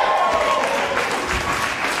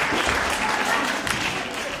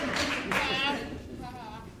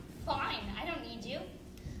 Fine, I don't need you.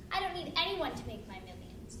 I don't need anyone to make my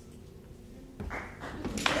millions.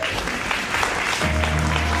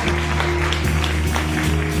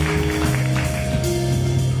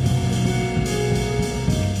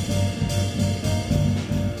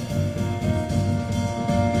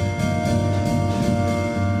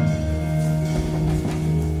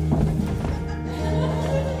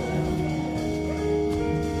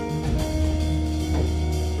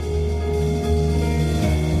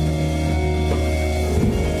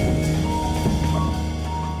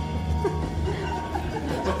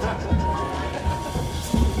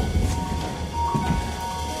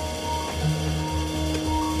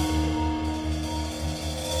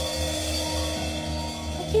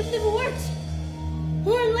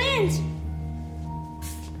 We're on land.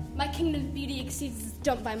 My kingdom of beauty exceeds this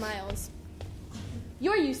dump by miles.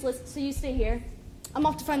 You're useless, so you stay here. I'm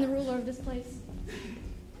off to find the ruler of this place.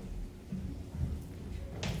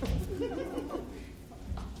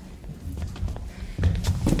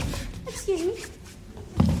 Excuse me.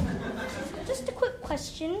 Just a quick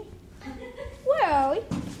question. Where are we?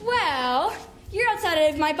 Well, you're outside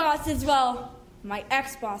of my boss's, well, my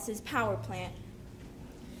ex-boss's power plant.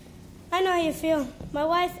 I know how you feel. My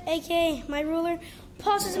wife, aka my ruler,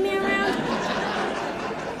 bosses me around.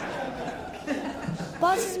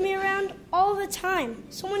 Bosses me around all the time.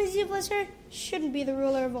 Someone as evil as her shouldn't be the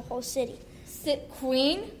ruler of a whole city.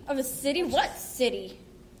 Queen of a city? What city?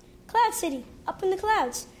 Cloud City, up in the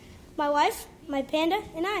clouds. My wife, my panda,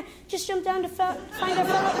 and I just jumped down to find our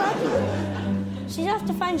fellow cloud people. She's off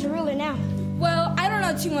to find your ruler now. Well, I don't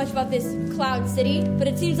know too much about this Cloud City, but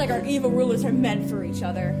it seems like our evil rulers are meant for each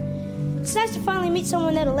other. It's nice to finally meet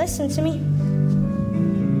someone that'll listen to me.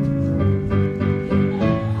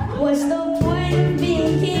 What's the point of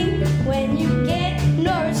being king when you get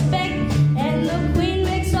no respect? And the queen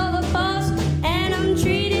makes all the calls, and I'm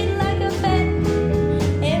treated like a pet.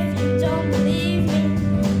 If you don't believe me,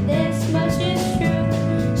 this much is true.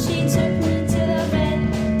 She took me to the vet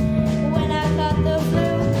when I caught the flu.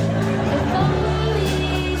 If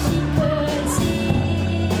only she could see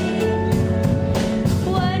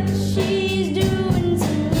what she's doing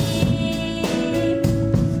to me.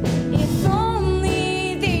 If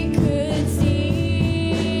only they could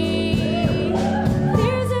see.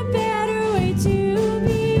 There's a better way to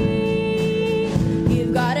be.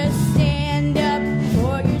 You've gotta stand up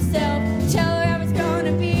for yourself. Tell her how it's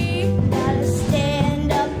gonna be. Gotta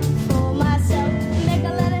stand up for myself. Make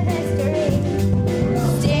a little history.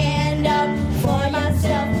 Stand up for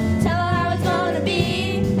myself. Tell her how it's gonna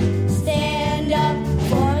be. Stand up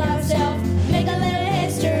for myself. Make a little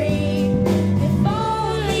history. If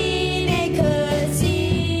only they could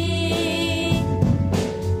see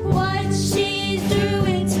what she's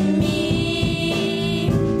doing to me.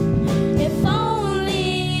 If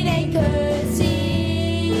only they could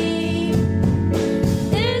see.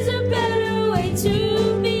 There's a better way to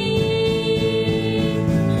be.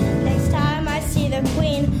 Next time I see the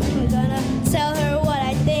queen, I'm gonna tell her what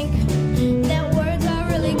I think. That words are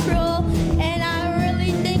really cruel, and I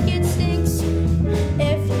really think it stinks.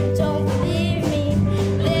 If you don't believe me,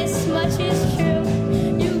 this much is true.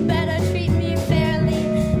 You better treat me fairly,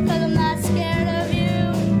 'cause I'm not scared of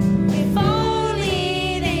you. If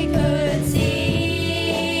only they could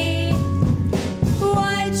see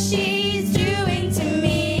what she's doing to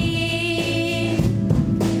me.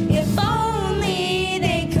 If only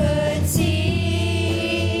they could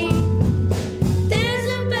see. There's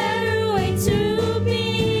a better way to be.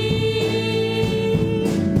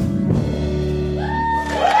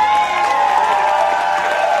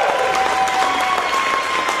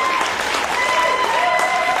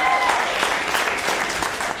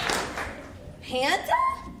 Panda?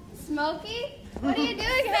 Smokey? What are you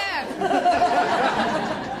doing here?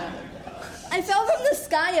 I fell from the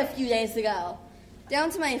sky a few days ago. Down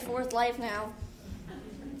to my fourth life now.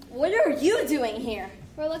 What are you doing here?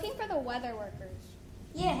 We're looking for the weather workers.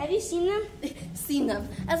 Yeah, have you seen them? Seen them.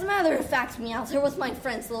 As a matter of fact, Meow, here with my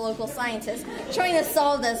friends, the local scientists, trying to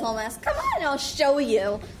solve this whole mess. Come on, I'll show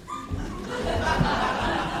you.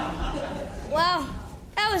 Wow,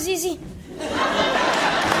 that was easy.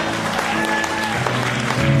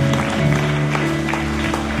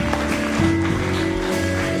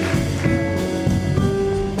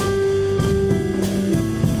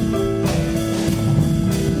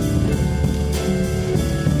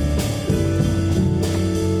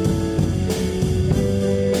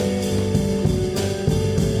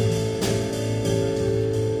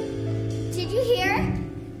 Did you hear?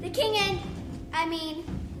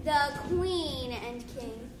 The queen and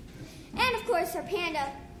king, and of course her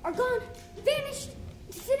panda, are gone, vanished,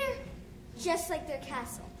 to thinner, just like their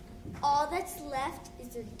castle. All that's left is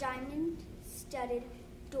their diamond-studded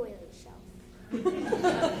doily shelf.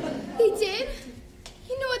 He did?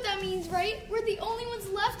 You know what that means, right? We're the only ones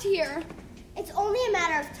left here. It's only a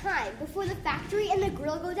matter of time before the factory and the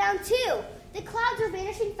grill go down too. The clouds are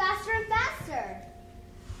vanishing faster and faster.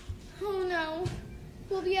 Oh no.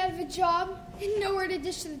 We'll be out of a job and nowhere to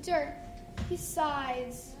dish the dirt.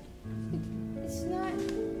 Besides, there's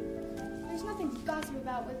nothing to gossip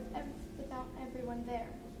about without everyone there.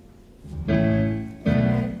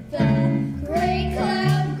 The great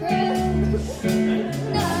cloud grill.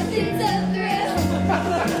 Nothing to thrill.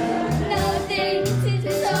 Nothing to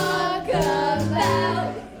talk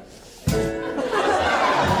about.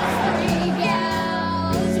 Three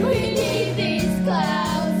gals, we need these clouds.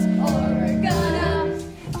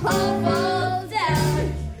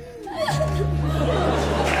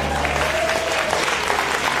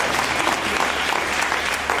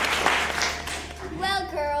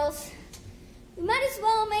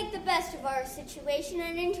 make the best of our situation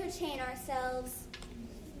and entertain ourselves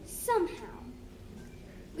somehow.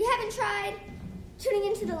 We haven't tried tuning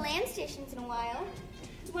into the land stations in a while.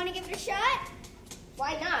 Do you want to give it a shot?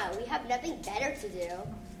 Why not? We have nothing better to do.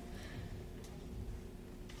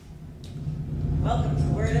 Welcome to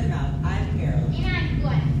Word of Mouth. I'm Harold. And I'm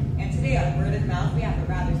Gwen. And today on Word of Mouth, we have a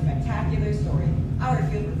rather spectacular story. Our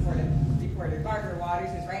field reporter Barbara Waters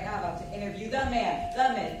is right now about to interview the man, the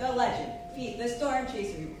myth, the legend, Pete, the storm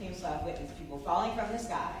chaser who claims to have witnessed people falling from the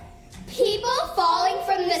sky. People falling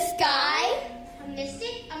from the sky? A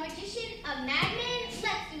mystic, a magician, a madman? Let's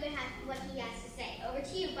see what he has to say. Over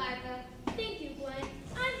to you, Barbara. Thank you, Gwen.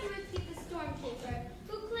 I'm here with Pete the storm chaser,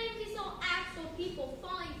 who claims he saw actual people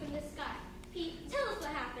falling from the sky. Pete, tell us what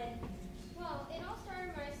happened. Well, it all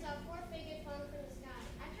started when I saw 4 figures falling from the sky.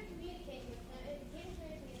 After communicating with them, it became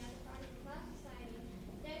clear to me that the part of a class society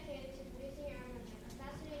dedicated to producing armament, a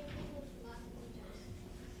fascinating people with lots of details.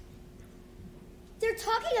 They're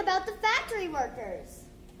talking about the factory workers,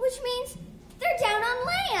 which means they're down on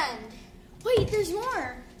land. Wait, there's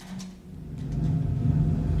more.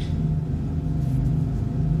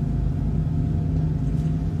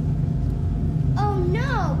 Oh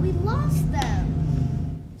no, we lost them.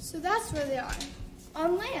 So that's where they are,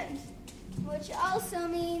 on land. Which also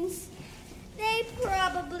means they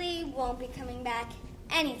probably won't be coming back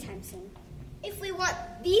anytime soon. If we want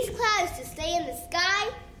these clouds to stay in the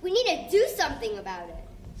sky, we need to do something about it.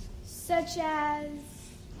 Such as...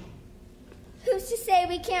 Who's to say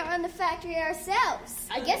we can't run the factory ourselves?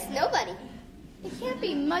 I guess nobody. It can't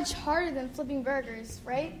be much harder than flipping burgers,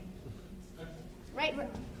 right? Right.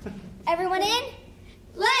 Everyone in?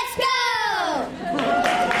 Let's go!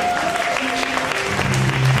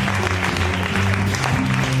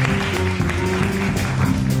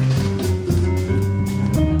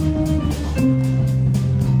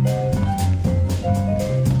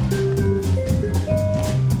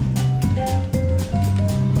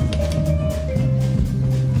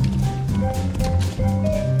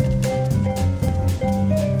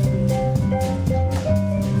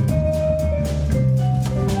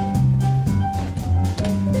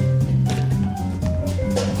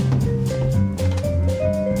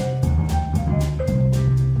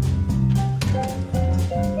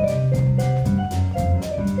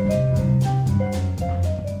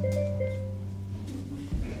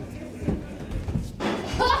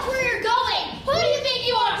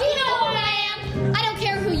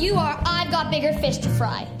 Bigger fish to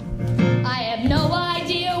fry. I have no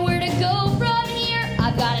idea where to go from here.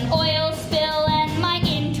 I've got an oil spill and my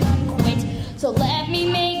intern quit. So let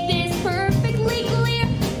me make this perfectly clear.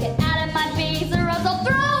 Get out of my face or else I'll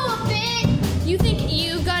throw a fit. You think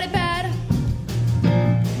you got it bad?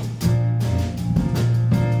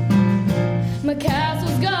 My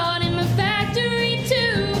castle's gone and my factory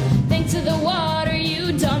too. Thanks to the water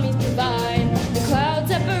you dummies provide. The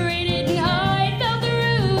clouds separated and I fell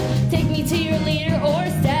through. Take me to your leader or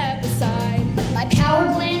step aside. My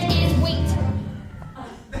power plant is wait.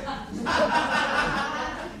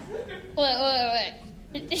 Wait.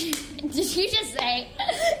 Did you just say,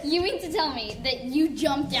 you mean to tell me that you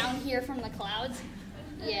jumped down here from the clouds?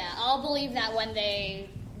 Yeah, I'll believe that when they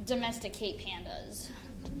domesticate pandas.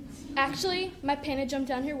 Actually, my panda jumped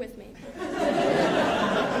down here with me.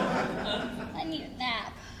 I need a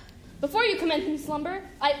nap. Before you commence in slumber,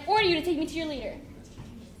 I order you to take me to your leader.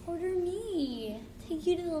 Order me? Take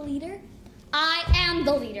you to the leader? I am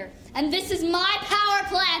the leader, and this is my power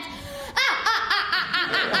plant.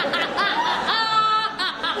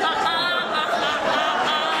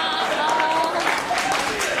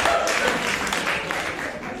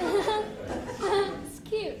 It's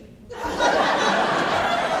cute.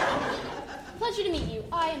 Pleasure to meet you.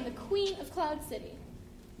 I am the Queen of Cloud City.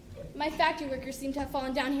 My factory workers seem to have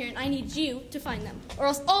fallen down here, and I need you to find them, or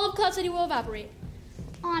else all of Cloud City will evaporate.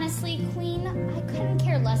 Honestly, Queen, I couldn't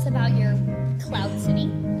care less about your Cloud City.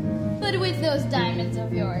 But with those diamonds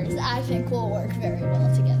of yours, I think we'll work very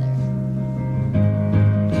well together.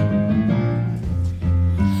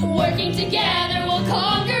 Working together, we'll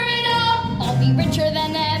conquer it all. I'll be richer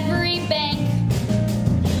than every bank.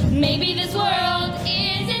 Maybe this world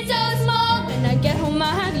isn't so small. When I get home,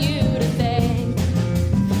 I'll have you to thank.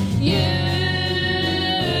 You.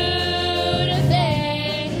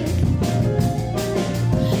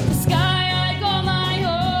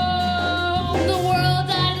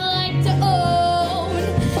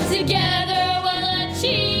 Together we'll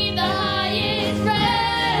achieve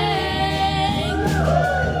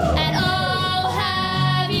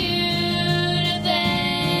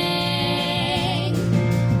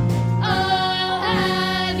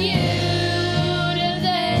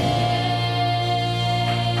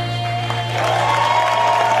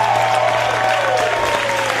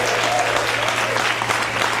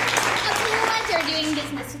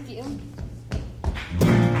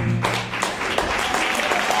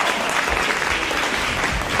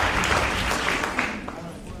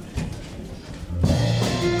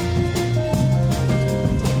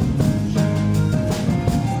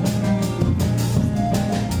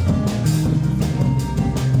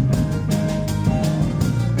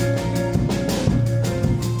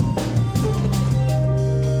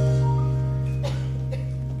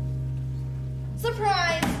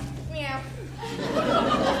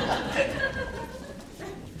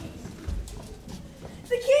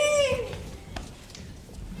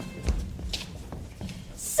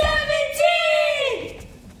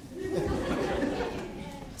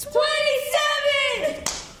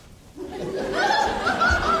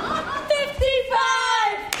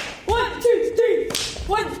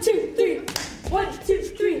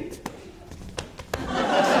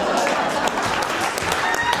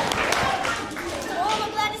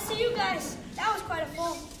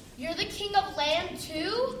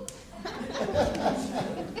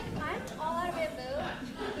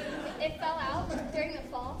It fell out during the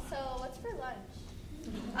fall, so what's for lunch?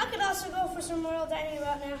 I could also go for some royal dining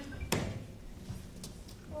about now.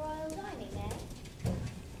 Royal dining, eh?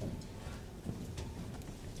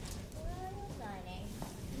 Royal dining.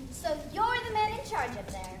 So you're the man in charge up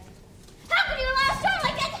there. How could you allow a storm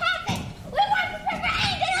like that to happen? We weren't prepared for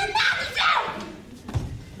anything on the mountain!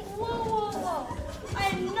 Whoa. I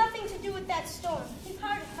had nothing to do with that storm. We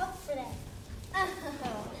hired help for that. Oh,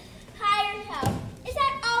 hired help. Is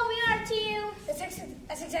that all we are to you?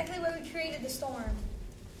 That's exactly why we created the storm.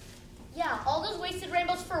 Yeah, all those wasted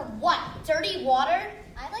rainbows for what? Dirty water?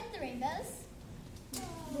 I like the rainbows.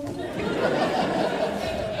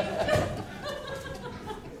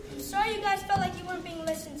 I'm sorry you guys felt like you weren't being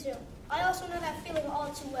listened to. I also know that feeling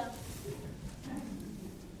all too well.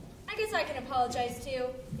 I guess I can apologize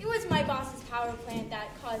too. It was my boss's power plant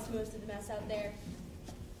that caused most of the mess out there.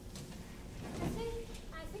 I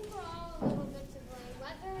think we're all a little bit to blame.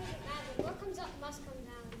 Weather isn't magic. What comes up must come down.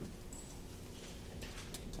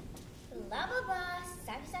 Blah, blah, blah.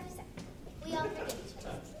 Sorry. We all forgive each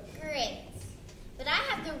other. Great. But I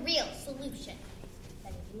have the real solution.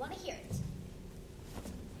 Then if you want to hear it.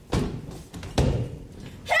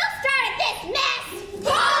 Who started this mess?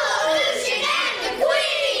 Pollution and the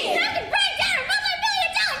Queen! Time to break down a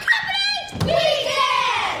multi-million-dollar company? We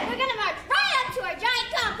did! We're gonna march right up to our giant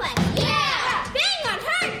complex. Yeah! Bang on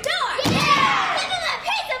her door. Yeah! Give them a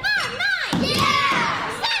piece of our mind.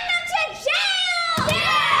 Yeah! Send them to jail.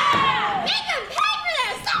 Yeah! Make them pay for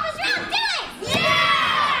their selfish wrongdoing.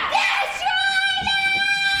 Yeah! Destroy them!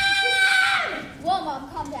 Whoa, Mom,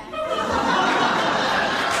 calm down.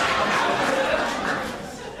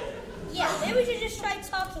 Yeah, maybe we should just try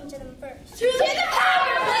talking to them first. To the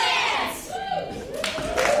power plants!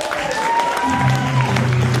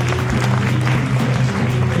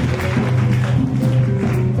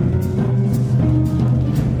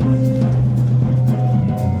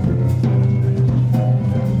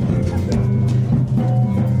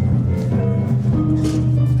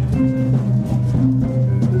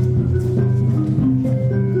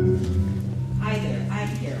 Hi there, I'm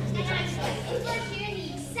Carol. And I'm Slick. And we're here in the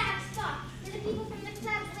exact spot where the people from the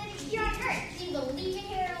clouds landed here on Earth. Do you believe it,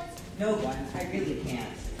 Harold? No one, I really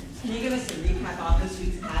can't. Can you give us a recap of this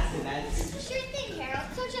week's past events? Sure thing, Harold.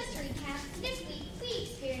 So just to recap, this week we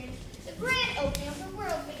experienced the grand opening of the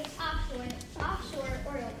world's biggest offshore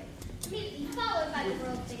oil rig, immediately followed by the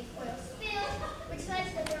world's biggest oil spill, which led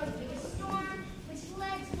to the world's biggest storm, which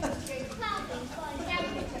led to the scary cloud things falling down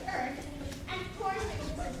into Earth, and of course there was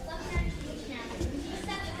this left-hand canal, which is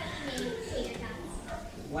set with the name Tater Tots.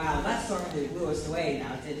 Wow, that storm really blew us away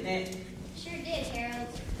now, didn't it? Sure did, Harold.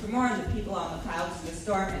 For more on the people on the clouds, the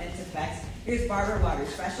storm and its effects, here's Barbara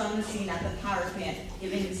Waters, fresh on the scene at the power plant,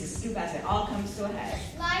 giving us a scoop as it all comes to a head.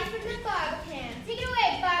 Live from the barb pan. Take it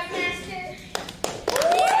away, Barb Master.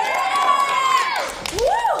 Yeah!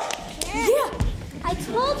 I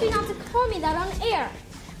told you not to call me that on air.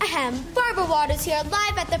 Ahem, Barbara Waters here,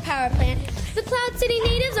 live at the power plant. The Cloud City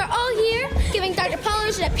natives are all here, giving Dr.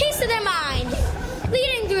 Pollution a piece of their mind.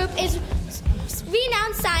 Leading group is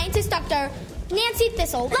renowned scientist Dr. Nancy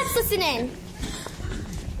Thistle. Let's listen in.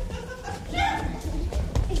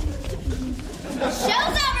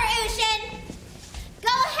 Show's over, Ocean.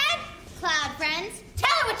 Go ahead, Cloud friends. Tell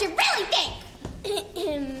her what you really think.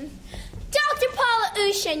 Dr. Paula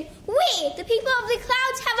Ocean, we, the people of the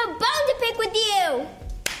clouds, have a bone to pick with you.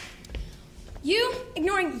 You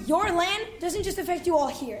ignoring your land doesn't just affect you all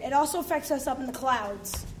here. It also affects us up in the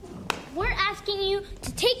clouds. We're asking you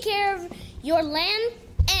to take care of your land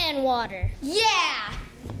and water. Yeah.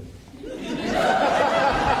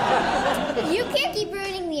 You can't keep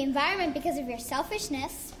ruining the environment because of your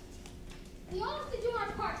selfishness. We all have to do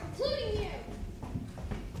our part, including you.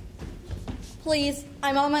 Please,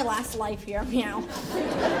 I'm on my last life here. Meow.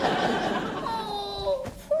 Oh,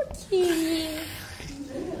 poor kitty.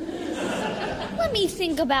 Let me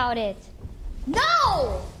think about it.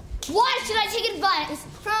 No! Why should I take advice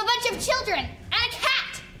from a bunch of children and a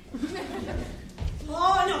cat?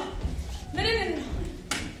 Oh, no. No.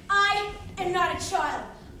 I am not a child.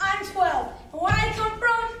 I'm 12. And where I come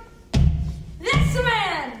from, that's the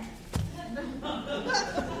man.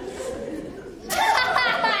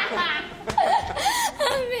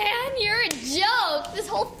 Man, you're a joke. This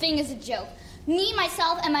whole thing is a joke. Me,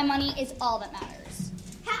 myself, and my money is all that matters.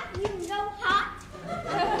 How you know hot?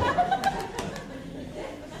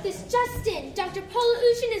 This just in. Dr.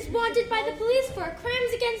 Pollution is wanted by the police for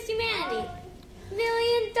crimes against humanity. $1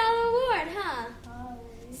 million award, huh?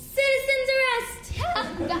 Citizens arrest.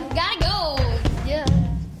 Gotta go. Yeah.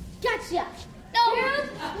 Gotcha. No, Harold,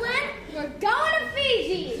 Glenn, we're going to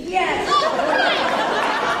Fiji. Yes. All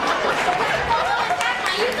right.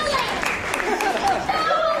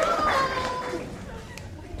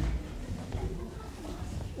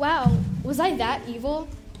 I that evil?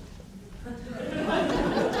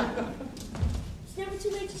 It's never too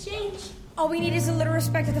late to change. All we need is a little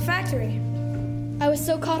respect at the factory. I was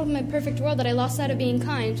so caught up in my perfect world that I lost sight of being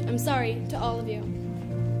kind. I'm sorry to all of you.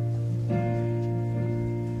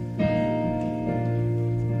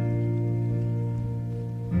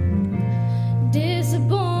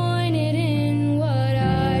 Disappointed in what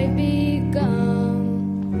I've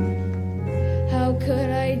become. How could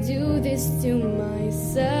I do this to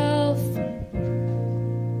myself?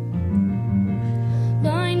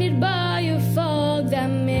 Blinded by a fog that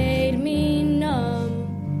made me numb,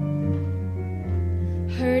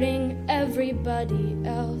 hurting everybody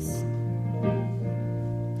else.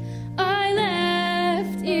 I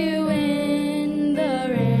left you in the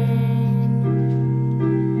rain.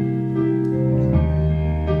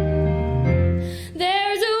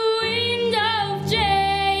 There's a wind of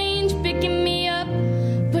change picking me up,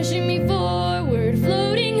 pushing me forward,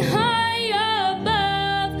 floating high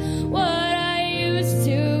above what I used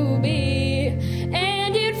to be.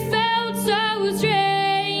 And it felt so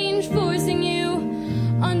strange forcing you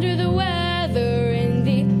under the weather in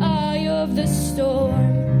the eye of the storm.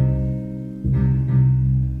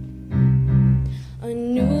 A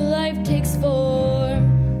new life takes form.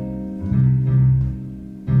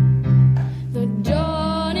 The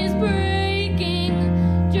dawn is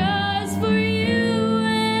breaking just for you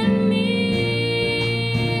and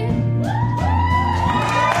me. The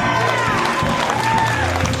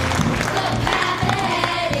path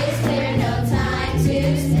ahead is clear, no time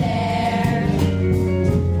to stare.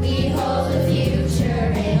 We hold the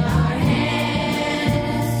future in our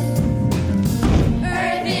hands.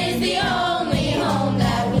 Earth is the only home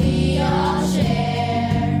that we all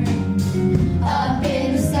share. Up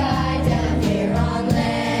in the sky, down here on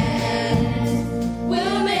land,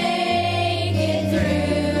 we'll make it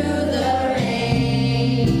through the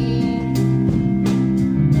rain.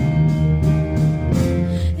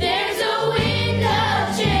 There's a wind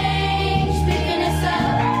of change picking us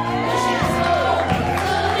up, pushing us forward,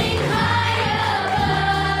 floating high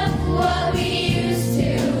above what we used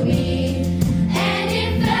to be. And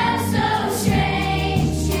it felt so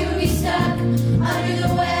strange to be stuck under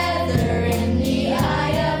the weather in the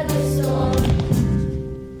eye of the storm.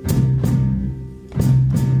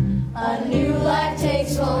 A new life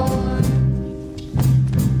takes form.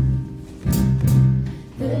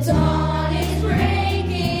 The dawn is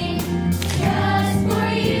breaking just for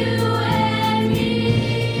you and me.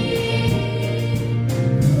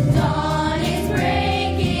 The dawn is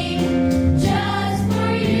breaking just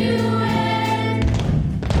for you and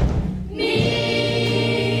me.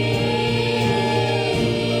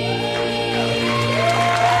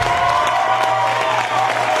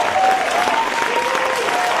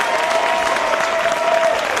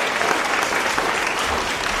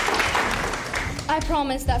 I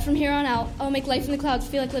promise that from here on out, I'll make life in the clouds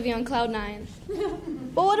feel like living on cloud 9.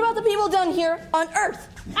 But what about the people down here on Earth?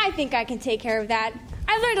 I think I can take care of that.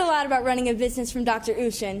 I've learned a lot about running a business from Dr.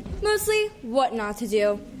 Ushin. Mostly, what not to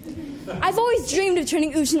do. I've always dreamed of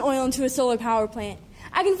turning Ushin oil into a solar power plant.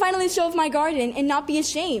 I can finally show off my garden and not be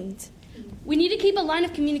ashamed. We need to keep a line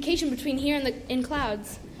of communication between here and in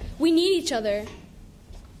clouds. We need each other.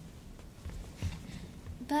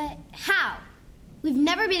 But how? We've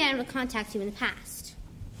never been able to contact you in the past.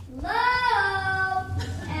 Hello?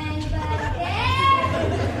 Anybody there?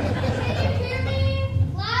 Can you hear me?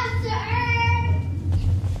 Clouds to Earth.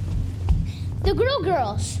 The Grill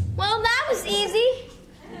Girls. Well, that was easy.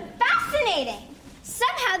 Fascinating.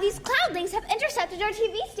 Somehow these cloud links have intercepted our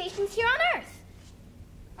TV stations here on Earth.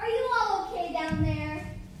 Are you all okay down there?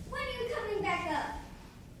 When are you coming back up?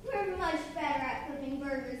 We're much better at cooking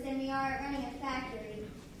burgers than we are at running a factory.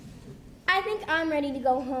 I think I'm ready to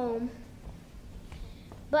go home.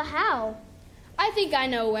 But how? I think I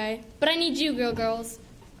know a way, but I need you, girls.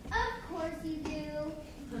 Of course you do.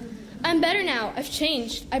 I'm better now. I've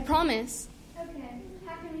changed. I promise. Okay,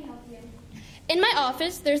 how can we help you? In my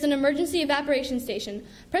office, there's an emergency evaporation station.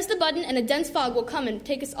 Press the button and a dense fog will come and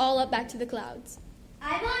take us all up back to the clouds.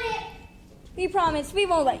 I'm on it. We promise we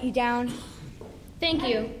won't let you down. Thank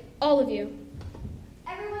you, all of you.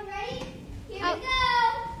 Everyone ready? Here we go.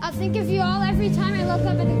 I'll think of you all every time I look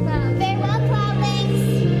up at the clouds. Farewell,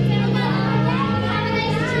 cloudlings. Farewell. Have a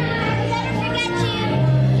nice time. Never forget you.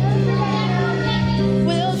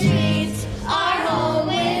 We'll treat our home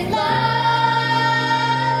with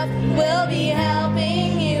love. We'll be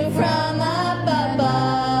helping you from up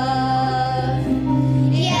above.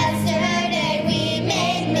 Yesterday we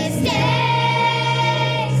made mistakes,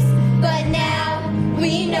 But now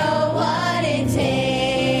we know what it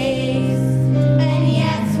takes. And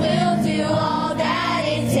yes, we'll do all that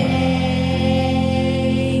it takes.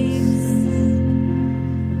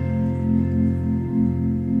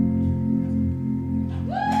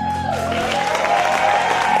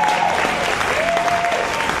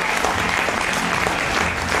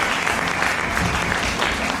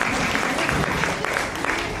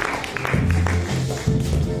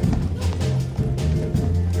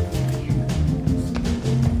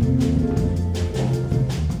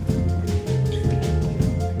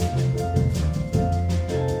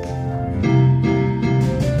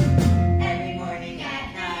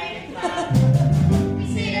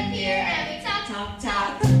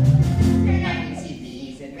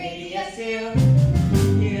 too.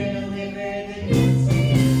 Here to deliver the news to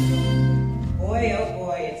you. Boy, oh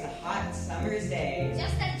boy, it's a hot summer's day.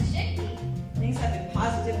 Just as it should be. Things have been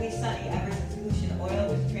positively sunny ever since Ocean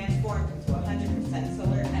Oil was transformed into a 100%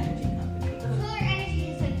 solar energy company. Solar energy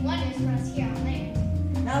has done wonders for us here on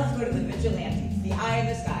land. Now let's go to the vigilantes, the eye in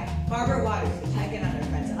the sky. Barbara Waters is checking on her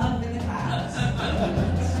friends up in the clouds.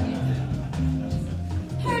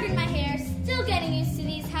 Pardon my hair, still getting used to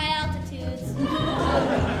these high altitudes.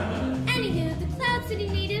 Anywho, the Cloud City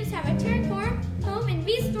natives have returned home and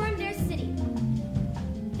restormed their city.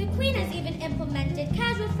 The Queen has even implemented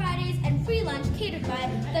casual Fridays and free lunch catered by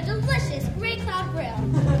the delicious Grey Cloud Grill.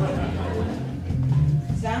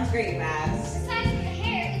 Sounds great, Mavs. Aside from the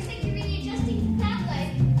hair, it looks like you're really adjusting to cloud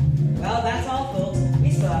life. Well, that's all, folks.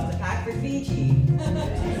 We still have to pack for Fiji. So for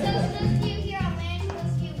those of you here on land,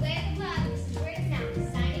 those of you way at the cloud, this is where it is now.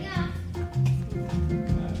 Signing off.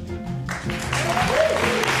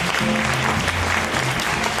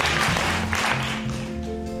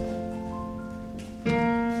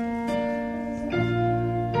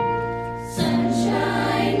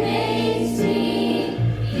 Sunshine makes me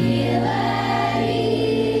feel at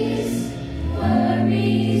ease.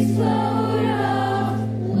 Worries float off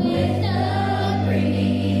with the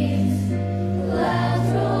breeze. Clouds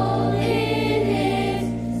roll in,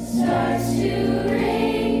 it starts to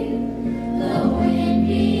rain. The wind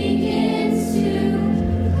begins to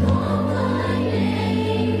call my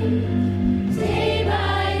name. Day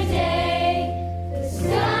by day, the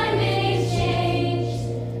sky may change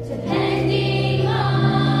depending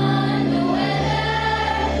on the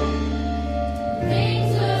weather.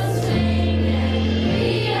 Things will swing and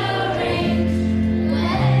rearrange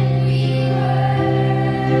when we work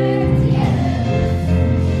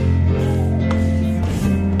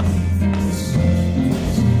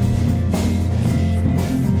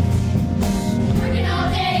Working all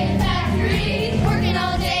day in the factory, working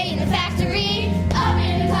all day in the factory. Up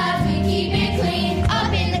in the clouds we keep it clean.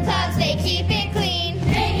 Up in the clouds they keep it clean.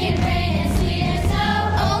 Making rain and sleet and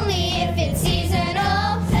snow, only if it's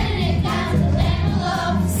seasonal. Sending it down to the land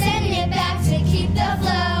below, sending it back to keep the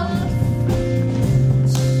flow.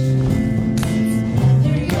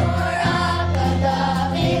 Whether you're up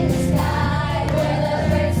above in the sky, where the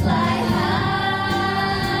birds fly high,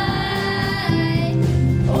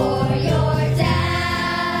 or you're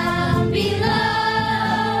down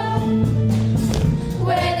below,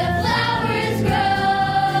 where the flowers grow,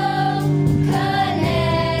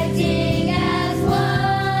 connecting as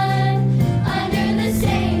one under the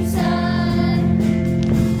same sun.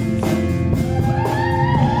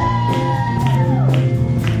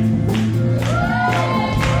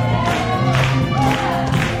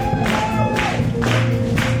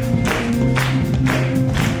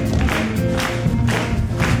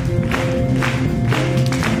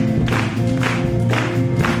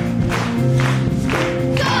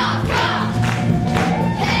 Go, go,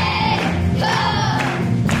 hey, go.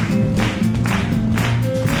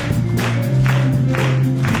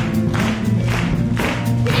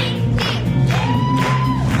 Ding, ding,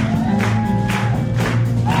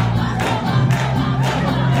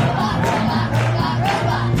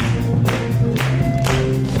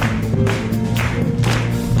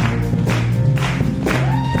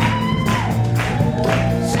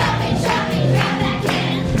 Shopping, shopping, grab that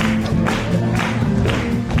can.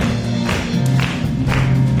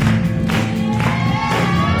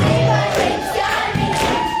 Day by day, the sky may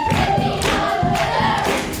change depending on the weather.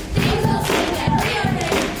 Things will swing and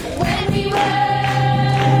rearrange when we work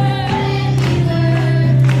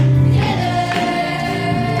together.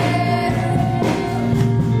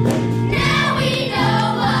 Now we know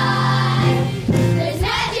why there's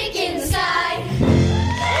magic in the sky.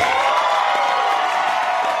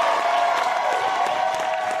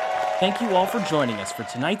 Thank you all for joining us for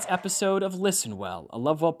tonight's episode of Listen Well, a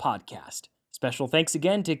Lovewell podcast. Special thanks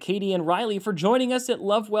again to Katie and Riley for joining us at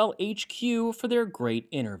Lovewell HQ for their great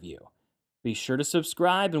interview. Be sure to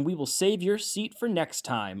subscribe and we will save your seat for next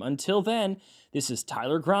time. Until then, this is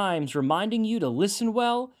Tyler Grimes reminding you to listen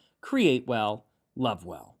well, create well, love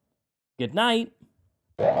well. Good night.